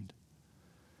esteemed?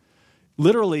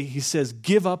 Literally, he says,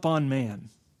 give up on man.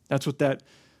 That's what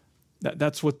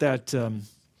that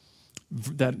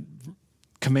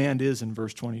command is in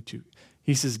verse 22.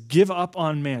 He says, give up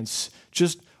on man.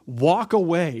 Just walk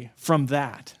away from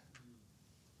that.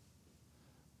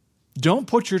 Don't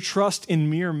put your trust in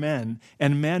mere men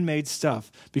and man-made stuff,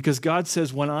 because God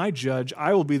says, when I judge,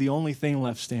 I will be the only thing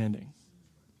left standing.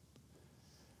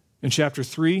 In chapter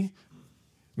 3,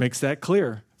 makes that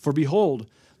clear. For behold,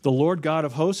 the Lord God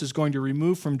of hosts is going to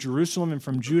remove from Jerusalem and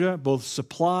from Judah both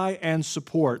supply and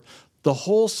support, the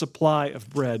whole supply of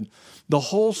bread, the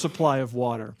whole supply of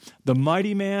water, the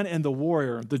mighty man and the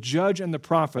warrior, the judge and the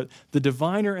prophet, the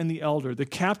diviner and the elder, the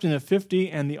captain of 50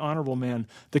 and the honorable man,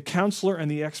 the counselor and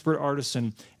the expert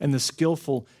artisan, and the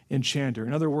skillful enchanter.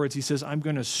 In other words, he says, I'm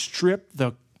going to strip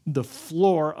the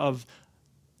floor of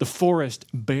the forest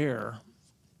bare.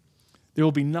 There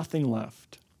will be nothing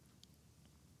left.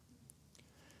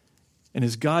 And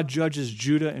as God judges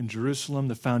Judah and Jerusalem,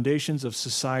 the foundations of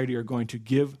society are going to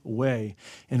give way.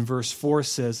 And verse 4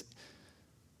 says,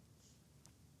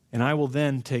 and I will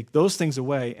then take those things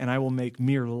away, and I will make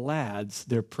mere lads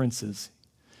their princes.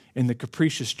 And the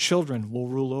capricious children will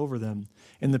rule over them.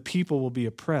 And the people will be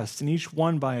oppressed, and each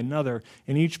one by another,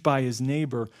 and each by his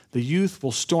neighbor. The youth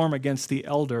will storm against the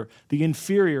elder, the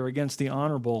inferior against the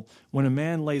honorable. When a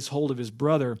man lays hold of his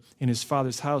brother in his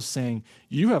father's house, saying,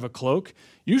 you have a cloak,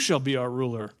 you shall be our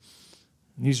ruler.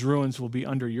 And these ruins will be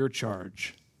under your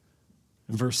charge.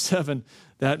 In verse 7,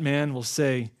 that man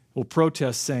will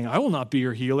protest, saying, I will not be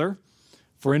your healer,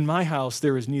 for in my house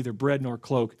there is neither bread nor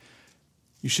cloak.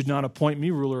 You should not appoint me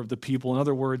ruler of the people. In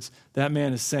other words, that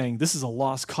man is saying, this is a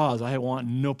lost cause. I want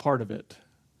no part of it.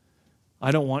 I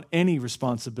don't want any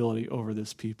responsibility over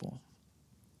this people.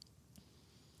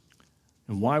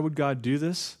 And why would God do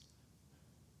this?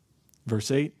 Verse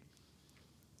 8,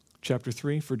 chapter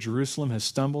 3, for Jerusalem has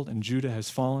stumbled and Judah has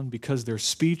fallen because their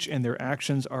speech and their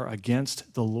actions are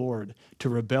against the Lord, to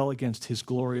rebel against his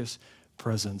glorious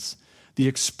presence. The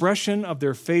expression of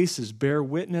their faces bear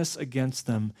witness against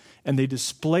them, and they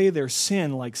display their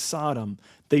sin like Sodom.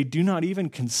 They do not even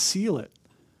conceal it.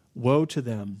 Woe to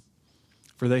them,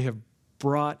 for they have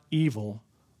brought evil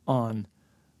on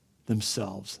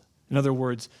themselves. In other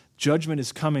words, judgment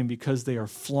is coming because they are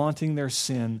flaunting their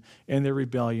sin and their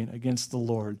rebellion against the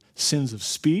Lord. Sins of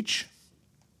speech,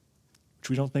 which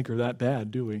we don't think are that bad,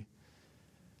 do we?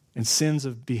 And sins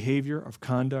of behavior, of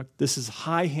conduct. This is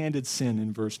high-handed sin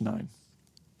in verse 9.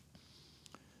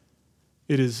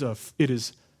 It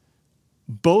is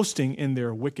boasting in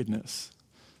their wickedness,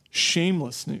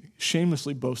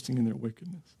 shamelessly boasting in their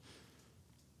wickedness.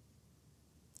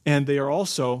 And they are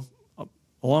also,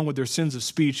 along with their sins of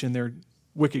speech and their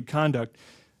wicked conduct,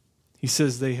 he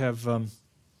says they are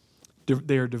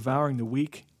devouring the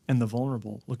weak and the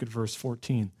vulnerable. Look at verse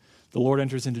 14. The Lord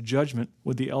enters into judgment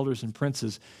with the elders and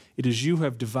princes. It is you who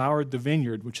have devoured the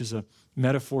vineyard, which is a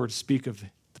metaphor to speak of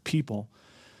the people.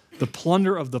 The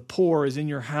plunder of the poor is in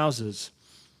your houses.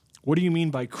 What do you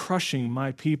mean by crushing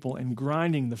my people and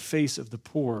grinding the face of the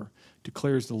poor,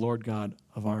 declares the Lord God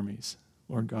of armies,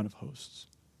 Lord God of hosts.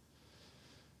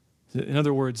 In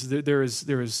other words, there is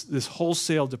this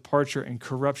wholesale departure and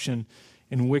corruption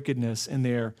and wickedness in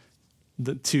there.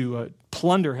 To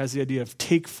plunder has the idea of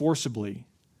take forcibly,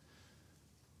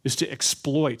 is to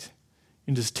exploit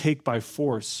and just take by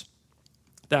force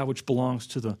that which belongs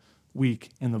to the weak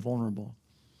and the vulnerable.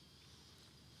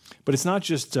 But it's not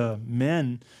just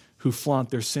men who flaunt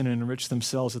their sin and enrich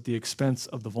themselves at the expense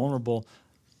of the vulnerable.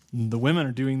 The women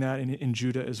are doing that in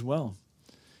Judah as well.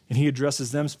 And he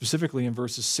addresses them specifically in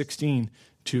verses 16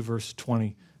 to verse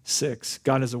 26.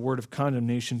 God has a word of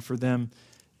condemnation for them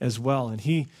as well. And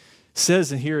he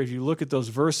says in here, if you look at those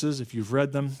verses, if you've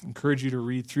read them, I encourage you to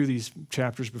read through these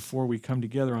chapters before we come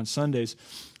together on Sundays.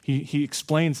 He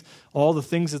explains all the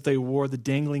things that they wore, the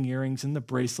dangling earrings and the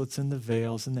bracelets and the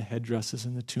veils and the headdresses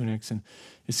and the tunics. And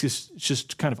it's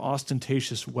just kind of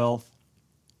ostentatious wealth.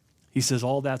 He says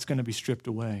all that's going to be stripped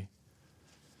away.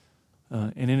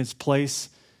 And in its place,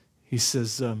 he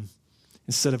says,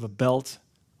 instead of a belt,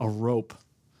 a rope.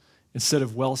 Instead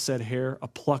of well-set hair, a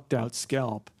plucked-out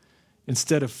scalp.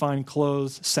 Instead of fine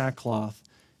clothes, sackcloth.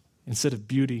 Instead of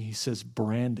beauty, he says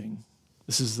branding.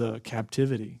 This is the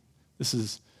captivity. This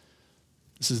is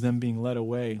them being led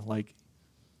away like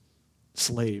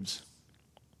slaves.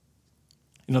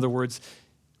 In other words,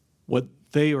 what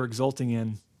they are exulting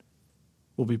in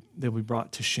they'll be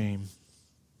brought to shame.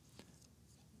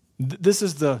 This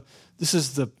is the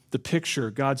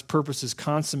picture. God's purpose is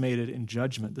consummated in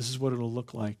judgment. This is what it'll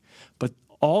look like. But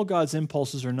all God's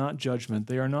impulses are not judgment.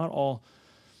 They are not all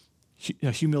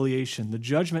humiliation. The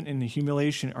judgment and the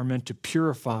humiliation are meant to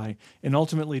purify and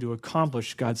ultimately to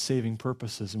accomplish God's saving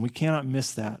purposes. And we cannot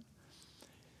miss that.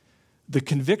 The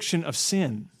conviction of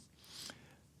sin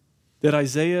that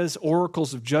Isaiah's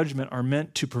oracles of judgment are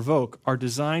meant to provoke are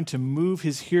designed to move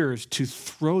his hearers to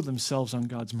throw themselves on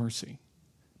God's mercy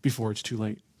before it's too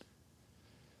late.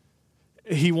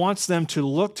 He wants them to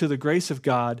look to the grace of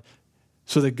God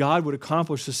so that God would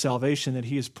accomplish the salvation that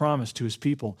he has promised to his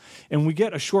people. And we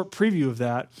get a short preview of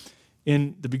that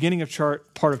in the beginning of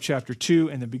part of chapter 2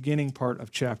 and the beginning part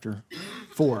of chapter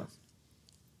 4.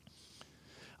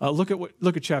 Look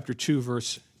at chapter 2,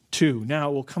 verse 2.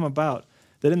 Now it will come about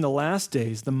that in the last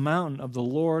days the mountain of the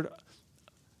Lord,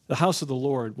 the house of the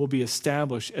Lord, will be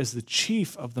established as the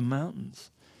chief of the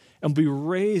mountains and be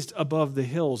raised above the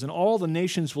hills, and all the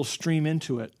nations will stream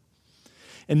into it.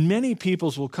 And many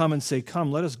peoples will come and say,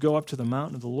 "Come, let us go up to the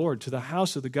mountain of the Lord, to the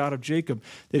house of the God of Jacob,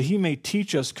 that he may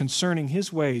teach us concerning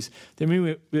his ways, that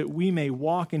we may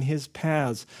walk in his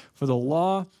paths. For the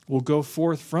law will go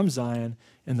forth from Zion,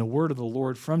 and the word of the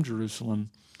Lord from Jerusalem.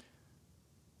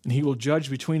 And he will judge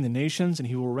between the nations, and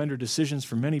he will render decisions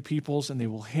for many peoples, and they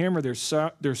will hammer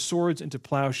their swords into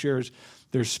plowshares,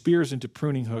 their spears into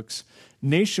pruning hooks.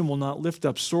 Nation will not lift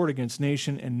up sword against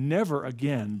nation, and never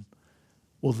again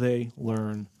will they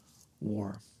learn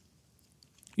war."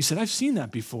 You said, "I've seen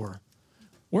that before."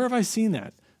 Where have I seen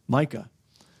that? Micah.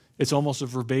 It's almost a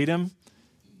verbatim,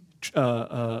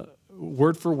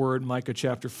 word for word, Micah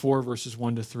chapter 4, verses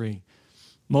 1 to 3.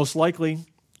 Most likely,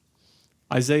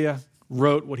 Isaiah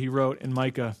wrote what he wrote, and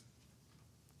Micah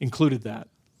included that.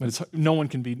 But no one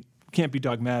can't be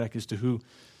dogmatic as to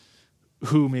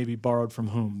who may be borrowed from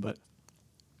whom. But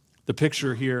the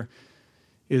picture here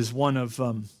is one of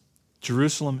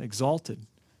Jerusalem exalted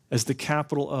as the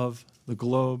capital of the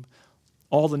globe.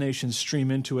 All the nations stream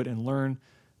into it and learn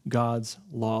God's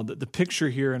law. The picture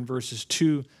here in verses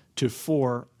 2 to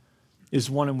 4 is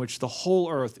one in which the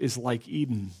whole earth is like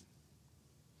Eden.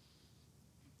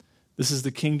 This is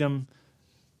the kingdom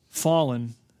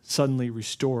fallen, suddenly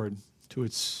restored to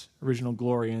its original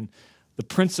glory. And the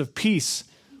Prince of Peace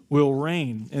will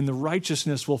reign, and the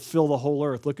righteousness will fill the whole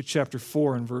earth. Look at chapter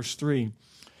 4 and verse 3.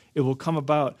 It will come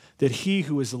about that he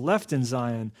who is left in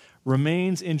Zion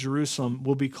remains in Jerusalem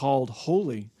will be called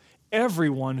holy,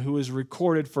 everyone who is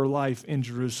recorded for life in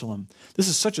Jerusalem. This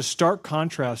is such a stark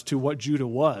contrast to what Judah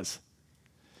was.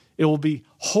 It will be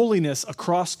holiness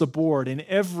across the board in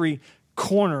every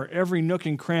corner, every nook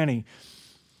and cranny.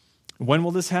 When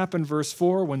will this happen? Verse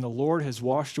 4, when the Lord has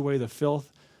washed away the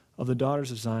filth of the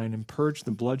daughters of Zion and purged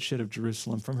the bloodshed of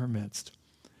Jerusalem from her midst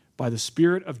by the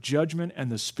spirit of judgment and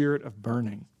the spirit of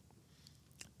burning.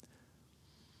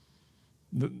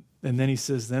 And then he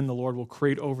says, then the Lord will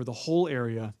create over the whole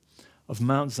area of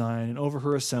Mount Zion and over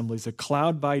her assemblies a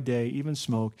cloud by day, even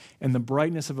smoke, and the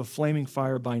brightness of a flaming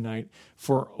fire by night.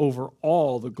 For over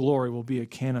all the glory will be a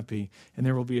canopy, and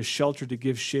there will be a shelter to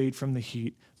give shade from the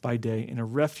heat by day, and a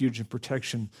refuge and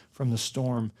protection from the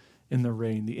storm in the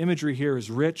rain. The imagery here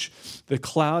is rich. The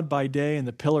cloud by day and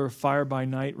the pillar of fire by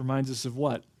night reminds us of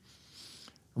what?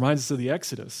 Reminds us of the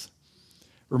Exodus.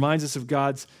 Reminds us of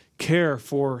God's care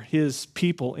for his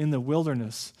people in the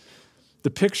wilderness.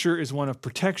 The picture is one of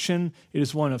protection. It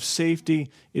is one of safety.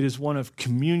 It is one of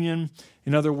communion.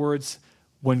 In other words,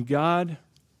 when God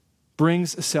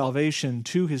brings salvation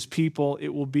to his people, it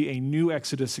will be a new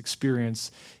Exodus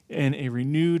experience and a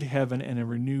renewed heaven and a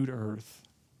renewed earth.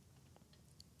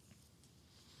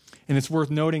 And it's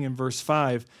worth noting in verse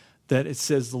 5 that it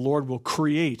says the Lord will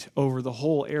create over the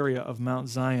whole area of Mount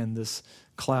Zion this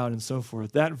cloud and so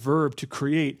forth. That verb to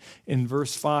create in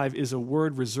verse 5 is a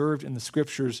word reserved in the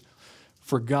scriptures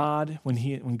for God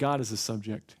when God is the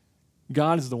subject.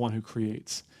 God is the one who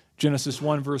creates. Genesis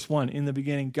 1 verse 1, in the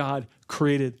beginning God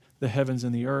created the heavens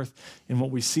and the earth. And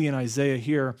what we see in Isaiah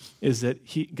here is that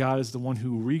God is the one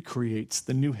who recreates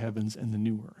the new heavens and the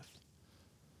new earth.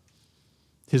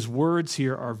 His words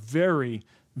here are very,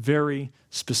 very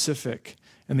specific,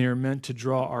 and they are meant to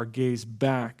draw our gaze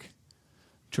back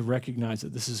to recognize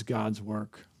that this is God's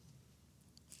work.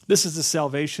 This is the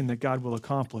salvation that God will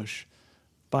accomplish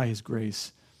by his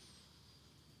grace.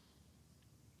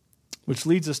 Which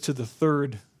leads us to the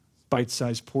third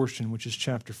bite-sized portion, which is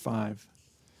chapter 5.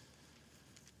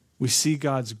 we see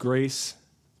God's grace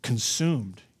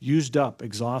consumed, used up,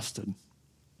 exhausted.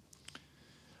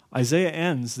 Isaiah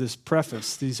ends this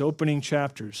preface, these opening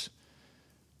chapters,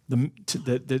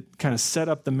 that kind of set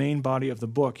up the main body of the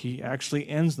book. He actually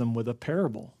ends them with a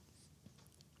parable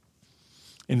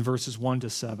in verses 1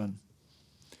 to 7.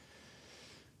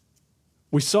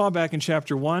 We saw back in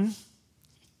chapter 1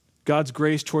 God's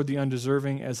grace toward the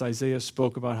undeserving as Isaiah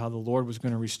spoke about how the Lord was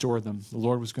going to restore them. The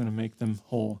Lord was going to make them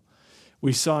whole.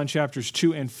 We saw in chapters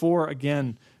 2 and 4,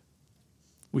 again,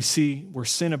 we see where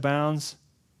sin abounds,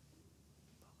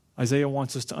 Isaiah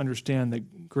wants us to understand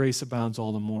that grace abounds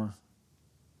all the more.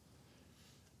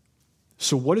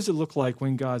 So what does it look like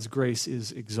when God's grace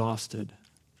is exhausted?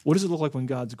 What does it look like when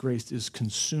God's grace is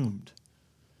consumed?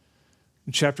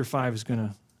 And chapter 5 is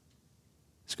going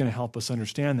to help us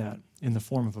understand that in the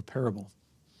form of a parable.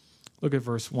 Look at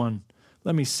verse 1.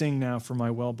 Let me sing now for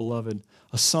my well-beloved,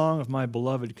 a song of my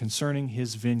beloved concerning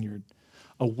his vineyard.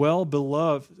 My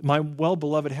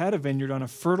well-beloved had a vineyard on a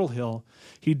fertile hill.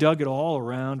 He dug it all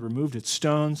around, removed its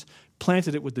stones,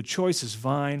 planted it with the choicest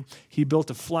vine. He built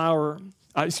a tower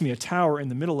in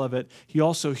the middle of it. He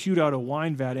also hewed out a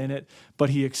wine vat in it,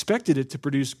 but he expected it to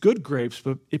produce good grapes,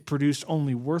 but it produced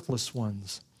only worthless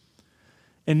ones.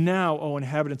 And now, O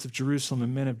inhabitants of Jerusalem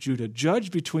and men of Judah,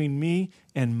 judge between me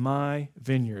and my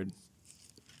vineyard.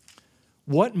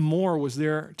 What more was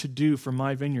there to do for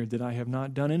my vineyard that I have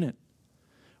not done in it?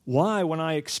 Why, when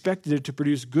I expected it to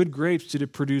produce good grapes, did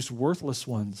it produce worthless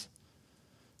ones?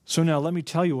 So now let me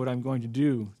tell you what I'm going to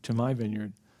do to my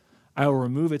vineyard. I will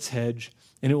remove its hedge,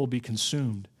 and it will be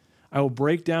consumed. I will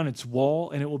break down its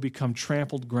wall, and it will become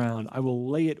trampled ground. I will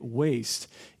lay it waste.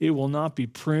 It will not be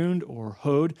pruned or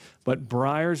hoed, but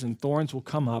briars and thorns will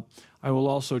come up. I will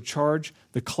also charge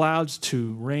the clouds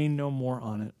to rain no more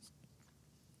on it.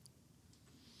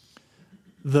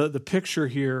 The picture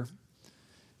here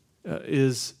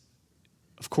is,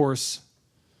 of course,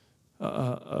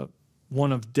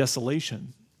 one of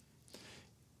desolation.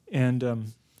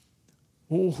 And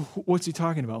what's he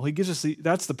talking about? Well, he gives us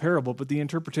that's the parable, but the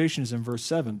interpretation is in verse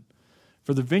 7.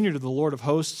 For the vineyard of the Lord of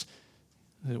hosts,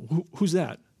 who's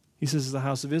that? He says, is the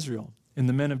house of Israel. And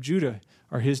the men of Judah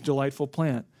are his delightful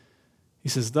plant. He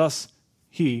says, thus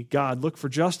he, God, looked for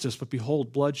justice, but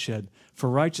behold, bloodshed. For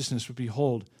righteousness, but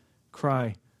behold, a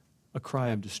cry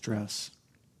of distress.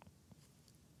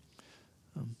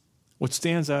 What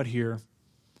stands out here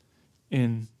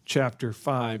in chapter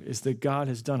 5 is that God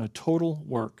has done a total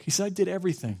work. He said, I did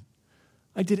everything.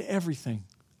 I did everything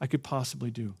I could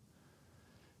possibly do.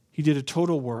 He did a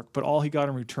total work, but all he got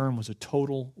in return was a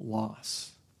total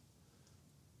loss.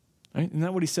 Right? Isn't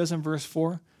that what he says in verse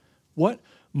 4? What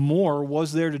more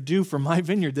was there to do for my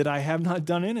vineyard that I have not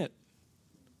done in it?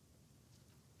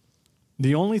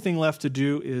 The only thing left to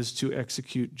do is to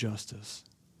execute justice.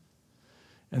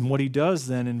 And what he does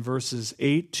then in verses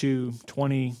 8 to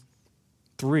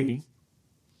 23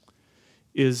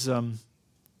 is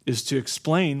to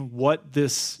explain what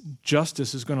this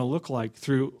justice is going to look like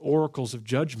through oracles of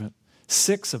judgment,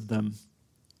 6 of them.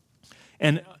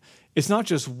 And it's not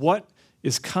just what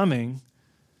is coming,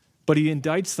 but he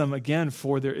indicts them again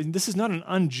for and this is not an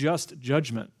unjust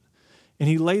judgment. And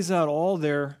he lays out all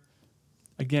their,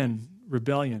 again,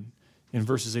 rebellion. In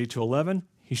verses 8 to 11,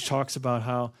 he talks about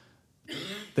how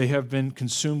they have been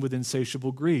consumed with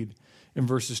insatiable greed. In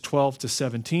verses 12 to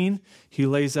 17, he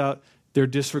lays out their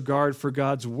disregard for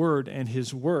God's word and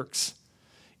his works.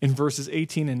 In verses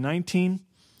 18 and 19,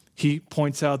 he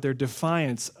points out their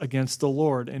defiance against the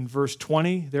Lord. In verse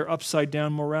 20, their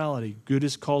upside-down morality. Good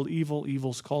is called evil,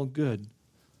 evil is called good.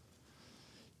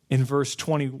 In verse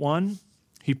 21,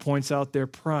 he points out their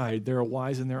pride. They're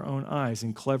wise in their own eyes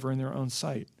and clever in their own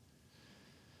sight.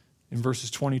 In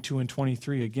verses 22 and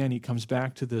 23, again, he comes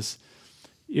back to this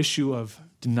issue of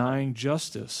denying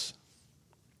justice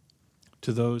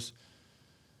to those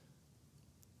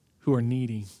who are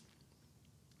needy.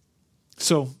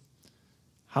 So,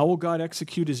 how will God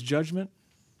execute his judgment?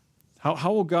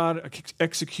 How will God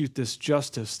execute this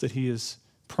justice that he has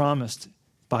promised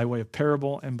by way of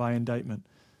parable and by indictment?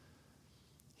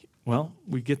 Well,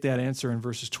 we get that answer in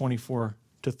verses 24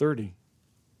 to 30.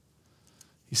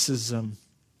 He says, I'm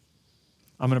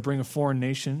going to bring a foreign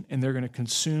nation, and they're going to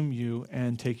consume you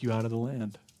and take you out of the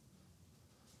land.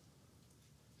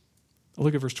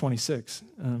 Look at verse 26.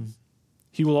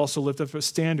 He will also lift up a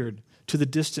standard to the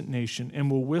distant nation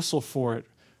and will whistle for it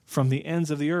from the ends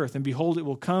of the earth. And behold, it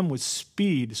will come with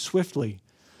speed, swiftly.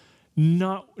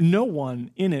 No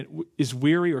one in it is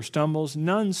weary or stumbles,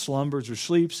 none slumbers or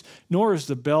sleeps, nor is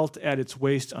the belt at its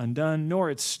waist undone, nor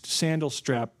its sandal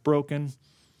strap broken.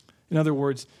 In other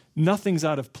words, nothing's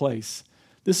out of place.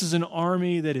 This is an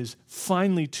army that is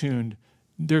finely tuned.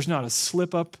 There's not a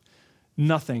slip up,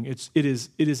 nothing. It is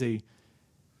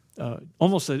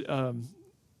almost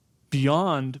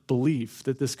beyond belief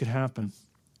that this could happen.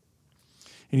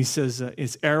 And he says,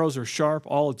 its arrows are sharp,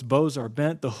 all its bows are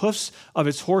bent. The hoofs of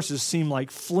its horses seem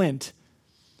like flint,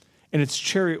 and its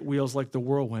chariot wheels like the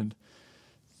whirlwind.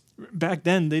 Back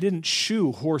then, they didn't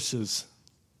shoe horses.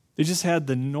 They just had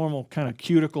the normal kind of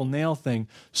cuticle nail thing.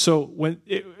 So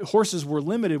horses were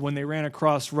limited when they ran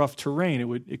across rough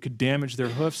terrain. It could damage their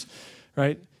hoofs,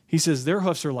 right? He says their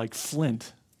hoofs are like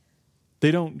flint.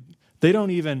 They don't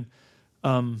even,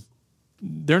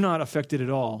 they're not affected at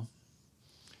all.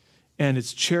 And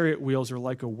its chariot wheels are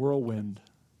like a whirlwind.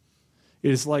 It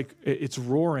is like, its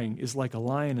roaring is like a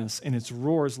lioness, and its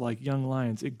roars like young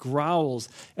lions. It growls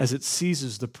as it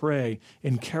seizes the prey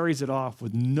and carries it off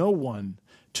with no one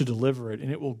to deliver it,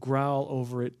 and it will growl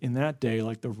over it in that day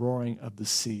like the roaring of the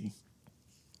sea.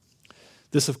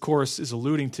 This, of course, is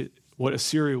alluding to what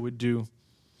Assyria would do.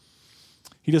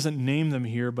 He doesn't name them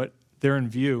here, but they're in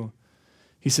view.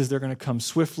 He says they're going to come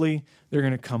swiftly, they're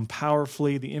going to come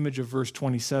powerfully. The image of verse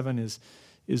 27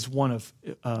 is one of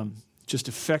just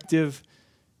effective,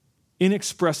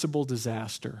 inexpressible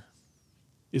disaster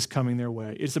is coming their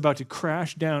way. It's about to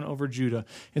crash down over Judah.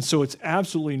 And so it's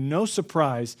absolutely no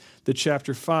surprise that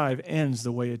chapter 5 ends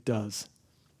the way it does,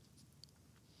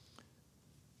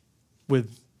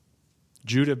 with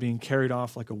Judah being carried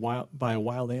off by a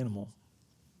wild animal.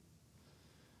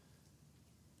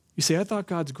 You say, I thought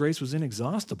God's grace was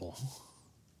inexhaustible.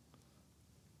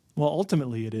 Well,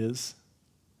 ultimately it is.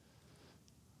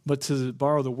 But to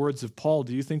borrow the words of Paul,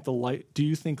 do you think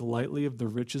lightly of the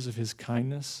riches of his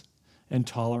kindness and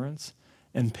tolerance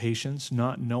and patience,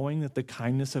 not knowing that the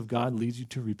kindness of God leads you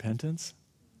to repentance?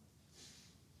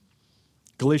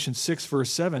 Galatians 6, verse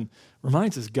 7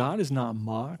 reminds us God is not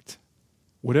mocked.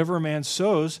 Whatever a man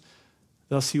sows,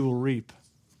 thus he will reap.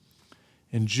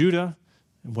 And Judah,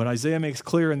 what Isaiah makes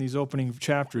clear in these opening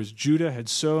chapters, Judah had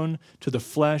sown to the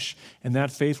flesh, and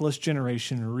that faithless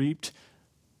generation reaped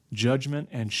judgment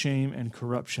and shame and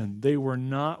corruption. They were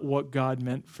not what God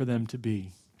meant for them to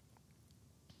be.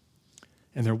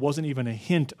 And there wasn't even a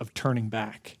hint of turning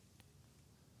back.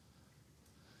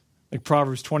 Like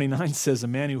Proverbs 29 says, a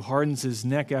man who hardens his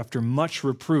neck after much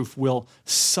reproof will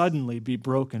suddenly be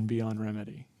broken beyond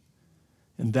remedy.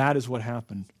 And that is what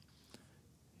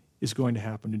is going to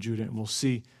happen to Judah, and we'll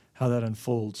see how that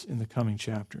unfolds in the coming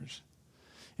chapters.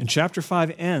 And chapter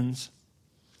 5 ends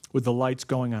with the lights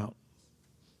going out.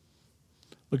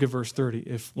 Look at verse 30.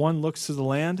 If one looks to the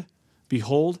land,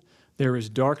 behold, there is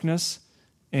darkness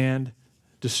and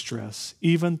distress.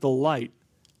 Even the light,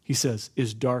 he says,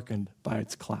 is darkened by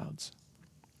its clouds.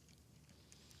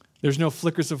 There's no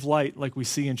flickers of light like we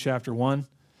see in chapter 1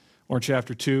 or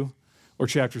chapter 2 or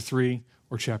chapter 3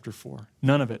 or chapter 4.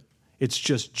 None of it. It's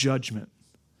just judgment.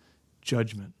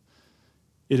 Judgment.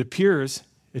 It appears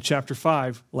in chapter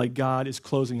 5 like God is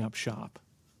closing up shop.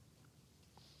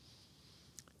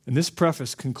 And this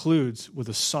preface concludes with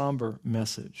a somber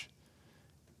message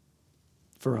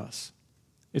for us.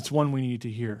 It's one we need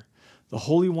to hear. The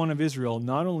Holy One of Israel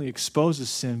not only exposes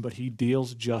sin, but he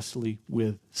deals justly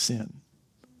with sin.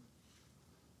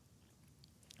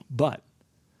 But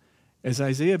as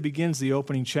Isaiah begins the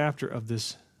opening chapter of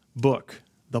this book,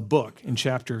 the book in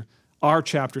chapter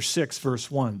 6,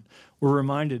 verse 1, we're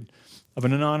reminded of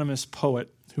an anonymous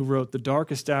poet who wrote, "The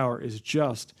darkest hour is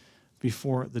just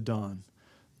before the dawn.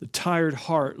 The tired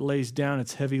heart lays down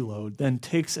its heavy load, then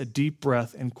takes a deep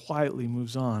breath and quietly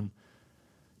moves on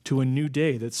to a new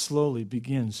day that slowly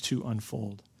begins to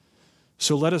unfold.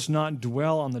 So let us not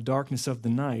dwell on the darkness of the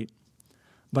night,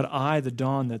 but eye the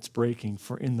dawn that's breaking,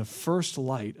 for in the first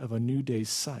light of a new day's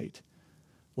sight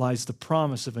lies the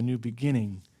promise of a new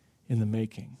beginning in the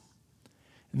making."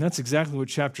 And that's exactly what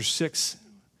chapter 6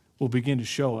 will begin to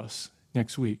show us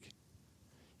next week.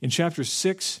 In chapter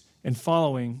 6 and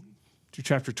following, to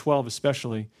chapter 12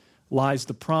 especially, lies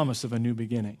the promise of a new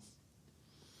beginning.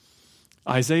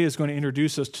 Isaiah is going to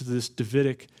introduce us to this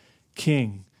Davidic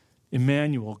king,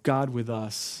 Emmanuel, God with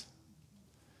us.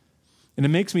 And it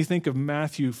makes me think of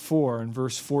Matthew 4 and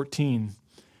verse 14,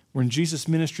 when Jesus'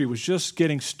 ministry was just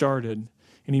getting started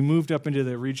and he moved up into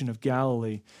the region of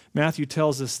Galilee. Matthew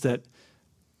tells us that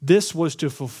this was to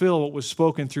fulfill what was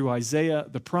spoken through Isaiah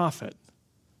the prophet.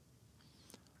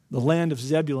 The land of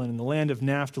Zebulun and the land of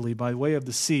Naphtali by way of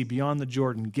the sea beyond the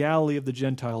Jordan, Galilee of the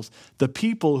Gentiles, the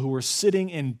people who were sitting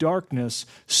in darkness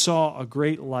saw a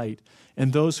great light,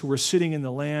 and those who were sitting in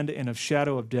the land and of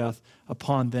shadow of death,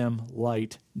 upon them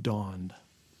light dawned.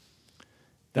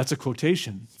 That's a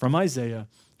quotation from Isaiah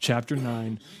chapter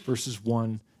 9, verses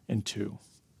 1 and 2.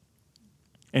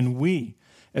 And we,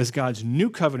 as God's new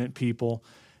covenant people,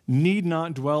 need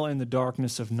not dwell in the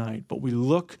darkness of night, but we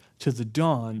look to the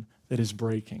dawn that is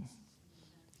breaking.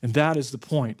 And that is the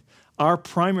point. Our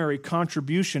primary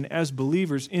contribution as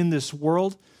believers in this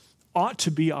world ought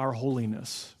to be our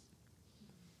holiness.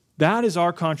 That is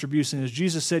our contribution. As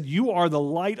Jesus said, you are the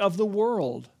light of the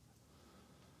world.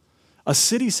 A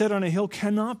city set on a hill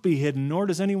cannot be hidden, nor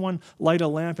does anyone light a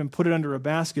lamp and put it under a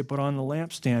basket, but on the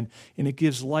lampstand, and it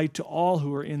gives light to all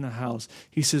who are in the house.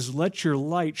 He says, let your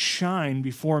light shine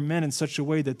before men in such a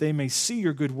way that they may see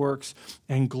your good works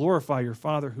and glorify your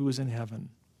Father who is in heaven.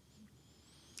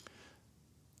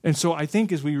 And so I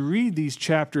think as we read these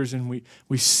chapters and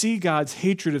we see God's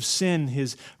hatred of sin,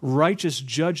 his righteous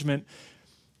judgment,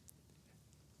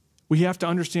 we have to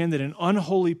understand that an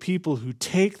unholy people who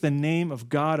take the name of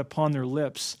God upon their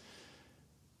lips,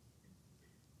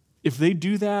 if they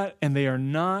do that and they are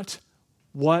not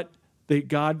what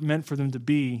God meant for them to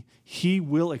be, he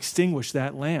will extinguish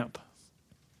that lamp.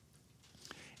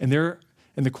 And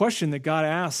the question that God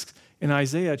asks in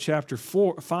Isaiah chapter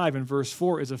 5 and verse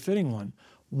 4 is a fitting one.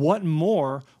 What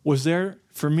more was there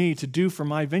for me to do for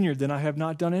my vineyard than I have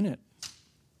not done in it?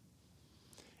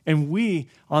 And we,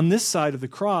 on this side of the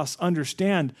cross,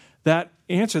 understand that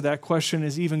answer that question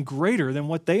is even greater than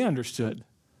what they understood.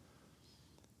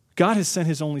 God has sent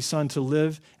his only Son to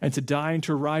live and to die and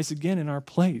to rise again in our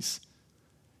place.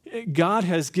 God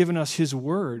has given us his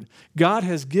word. God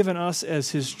has given us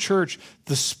as his church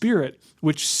the Spirit,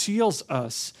 which seals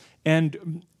us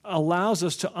and allows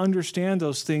us to understand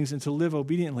those things and to live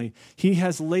obediently. He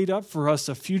has laid up for us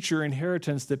a future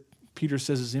inheritance that Peter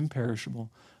says is imperishable,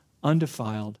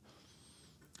 undefiled,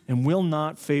 and will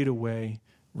not fade away,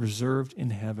 reserved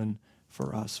in heaven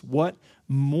for us. What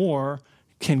more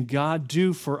can God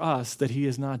do for us that he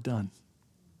has not done?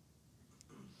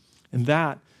 And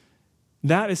that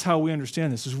is how we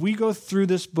understand this. As we go through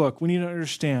this book, we need to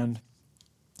understand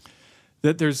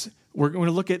that we're going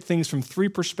to look at things from three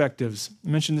perspectives. I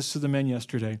mentioned this to the men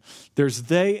yesterday. There's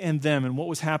they and them and what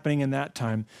was happening in that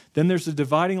time. Then there's the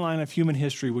dividing line of human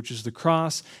history, which is the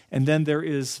cross. And then there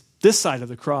is this side of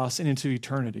the cross and into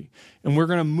eternity. And we're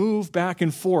going to move back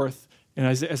and forth, and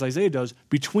as Isaiah does,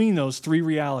 between those three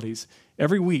realities.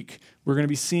 Every week, we're going to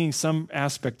be seeing some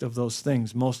aspect of those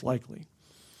things, most likely.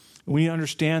 And we need to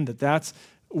understand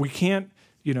we can't,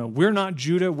 we're not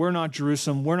Judah, we're not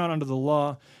Jerusalem, we're not under the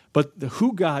law. But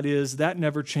who God is, that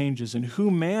never changes. And who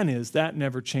man is, that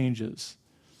never changes.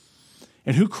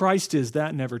 And who Christ is,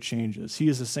 that never changes. He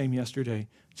is the same yesterday,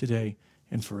 today,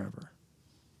 and forever.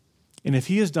 And if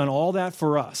he has done all that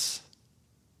for us,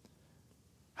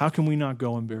 how can we not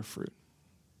go and bear fruit?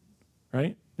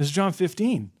 Right? This is John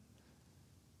 15.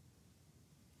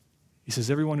 He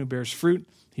says, everyone who bears fruit,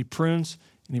 he prunes,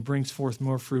 and he brings forth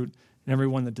more fruit. And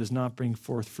everyone that does not bring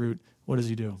forth fruit, what does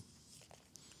he do?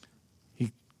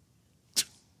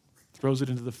 Throws it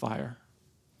into the fire.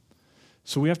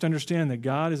 So we have to understand that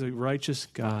God is a righteous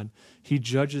God. He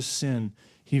judges sin.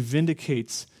 He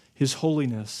vindicates his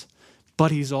holiness. But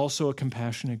he's also a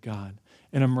compassionate God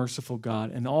and a merciful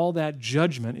God. And all that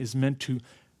judgment is meant to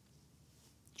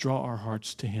draw our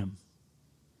hearts to him.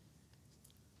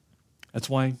 That's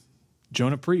why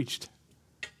Jonah preached.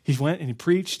 He went and he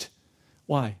preached.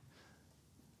 Why?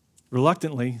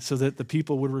 Reluctantly, so that the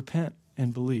people would repent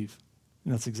and believe.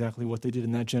 And that's exactly what they did,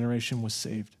 and that generation was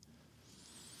saved.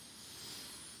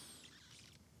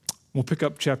 We'll pick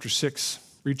up chapter 6.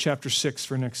 Read chapter 6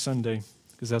 for next Sunday,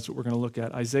 because that's what we're going to look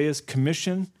at. Isaiah's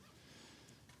commission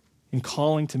and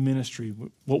calling to ministry,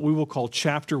 what we will call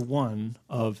chapter 1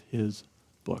 of his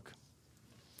book.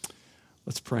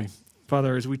 Let's pray.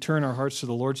 Father, as we turn our hearts to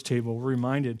the Lord's table, we're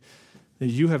reminded that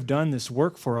you have done this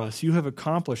work for us. You have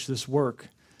accomplished this work.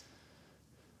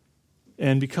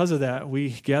 And because of that,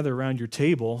 we gather around your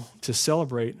table to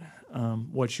celebrate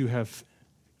what you have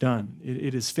done.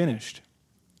 It is finished.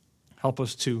 Help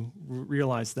us to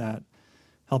realize that.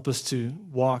 Help us to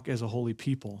walk as a holy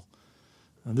people.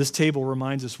 This table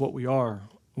reminds us what we are,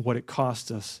 what it cost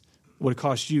us, what it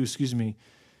cost you,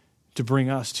 to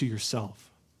bring us to yourself.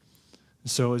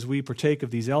 And so as we partake of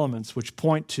these elements, which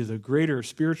point to the greater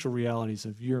spiritual realities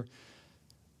of your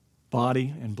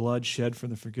body and blood shed for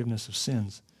the forgiveness of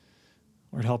sins,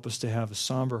 Lord, help us to have a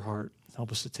somber heart.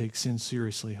 Help us to take sin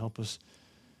seriously. Help us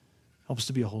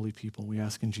to be a holy people. We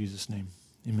ask in Jesus' name.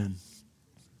 Amen.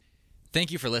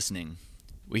 Thank you for listening.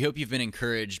 We hope you've been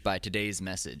encouraged by today's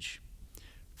message.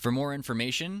 For more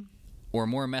information or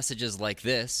more messages like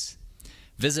this,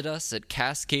 visit us at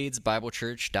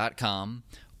cascadesbiblechurch.com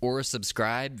or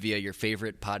subscribe via your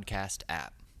favorite podcast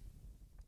app.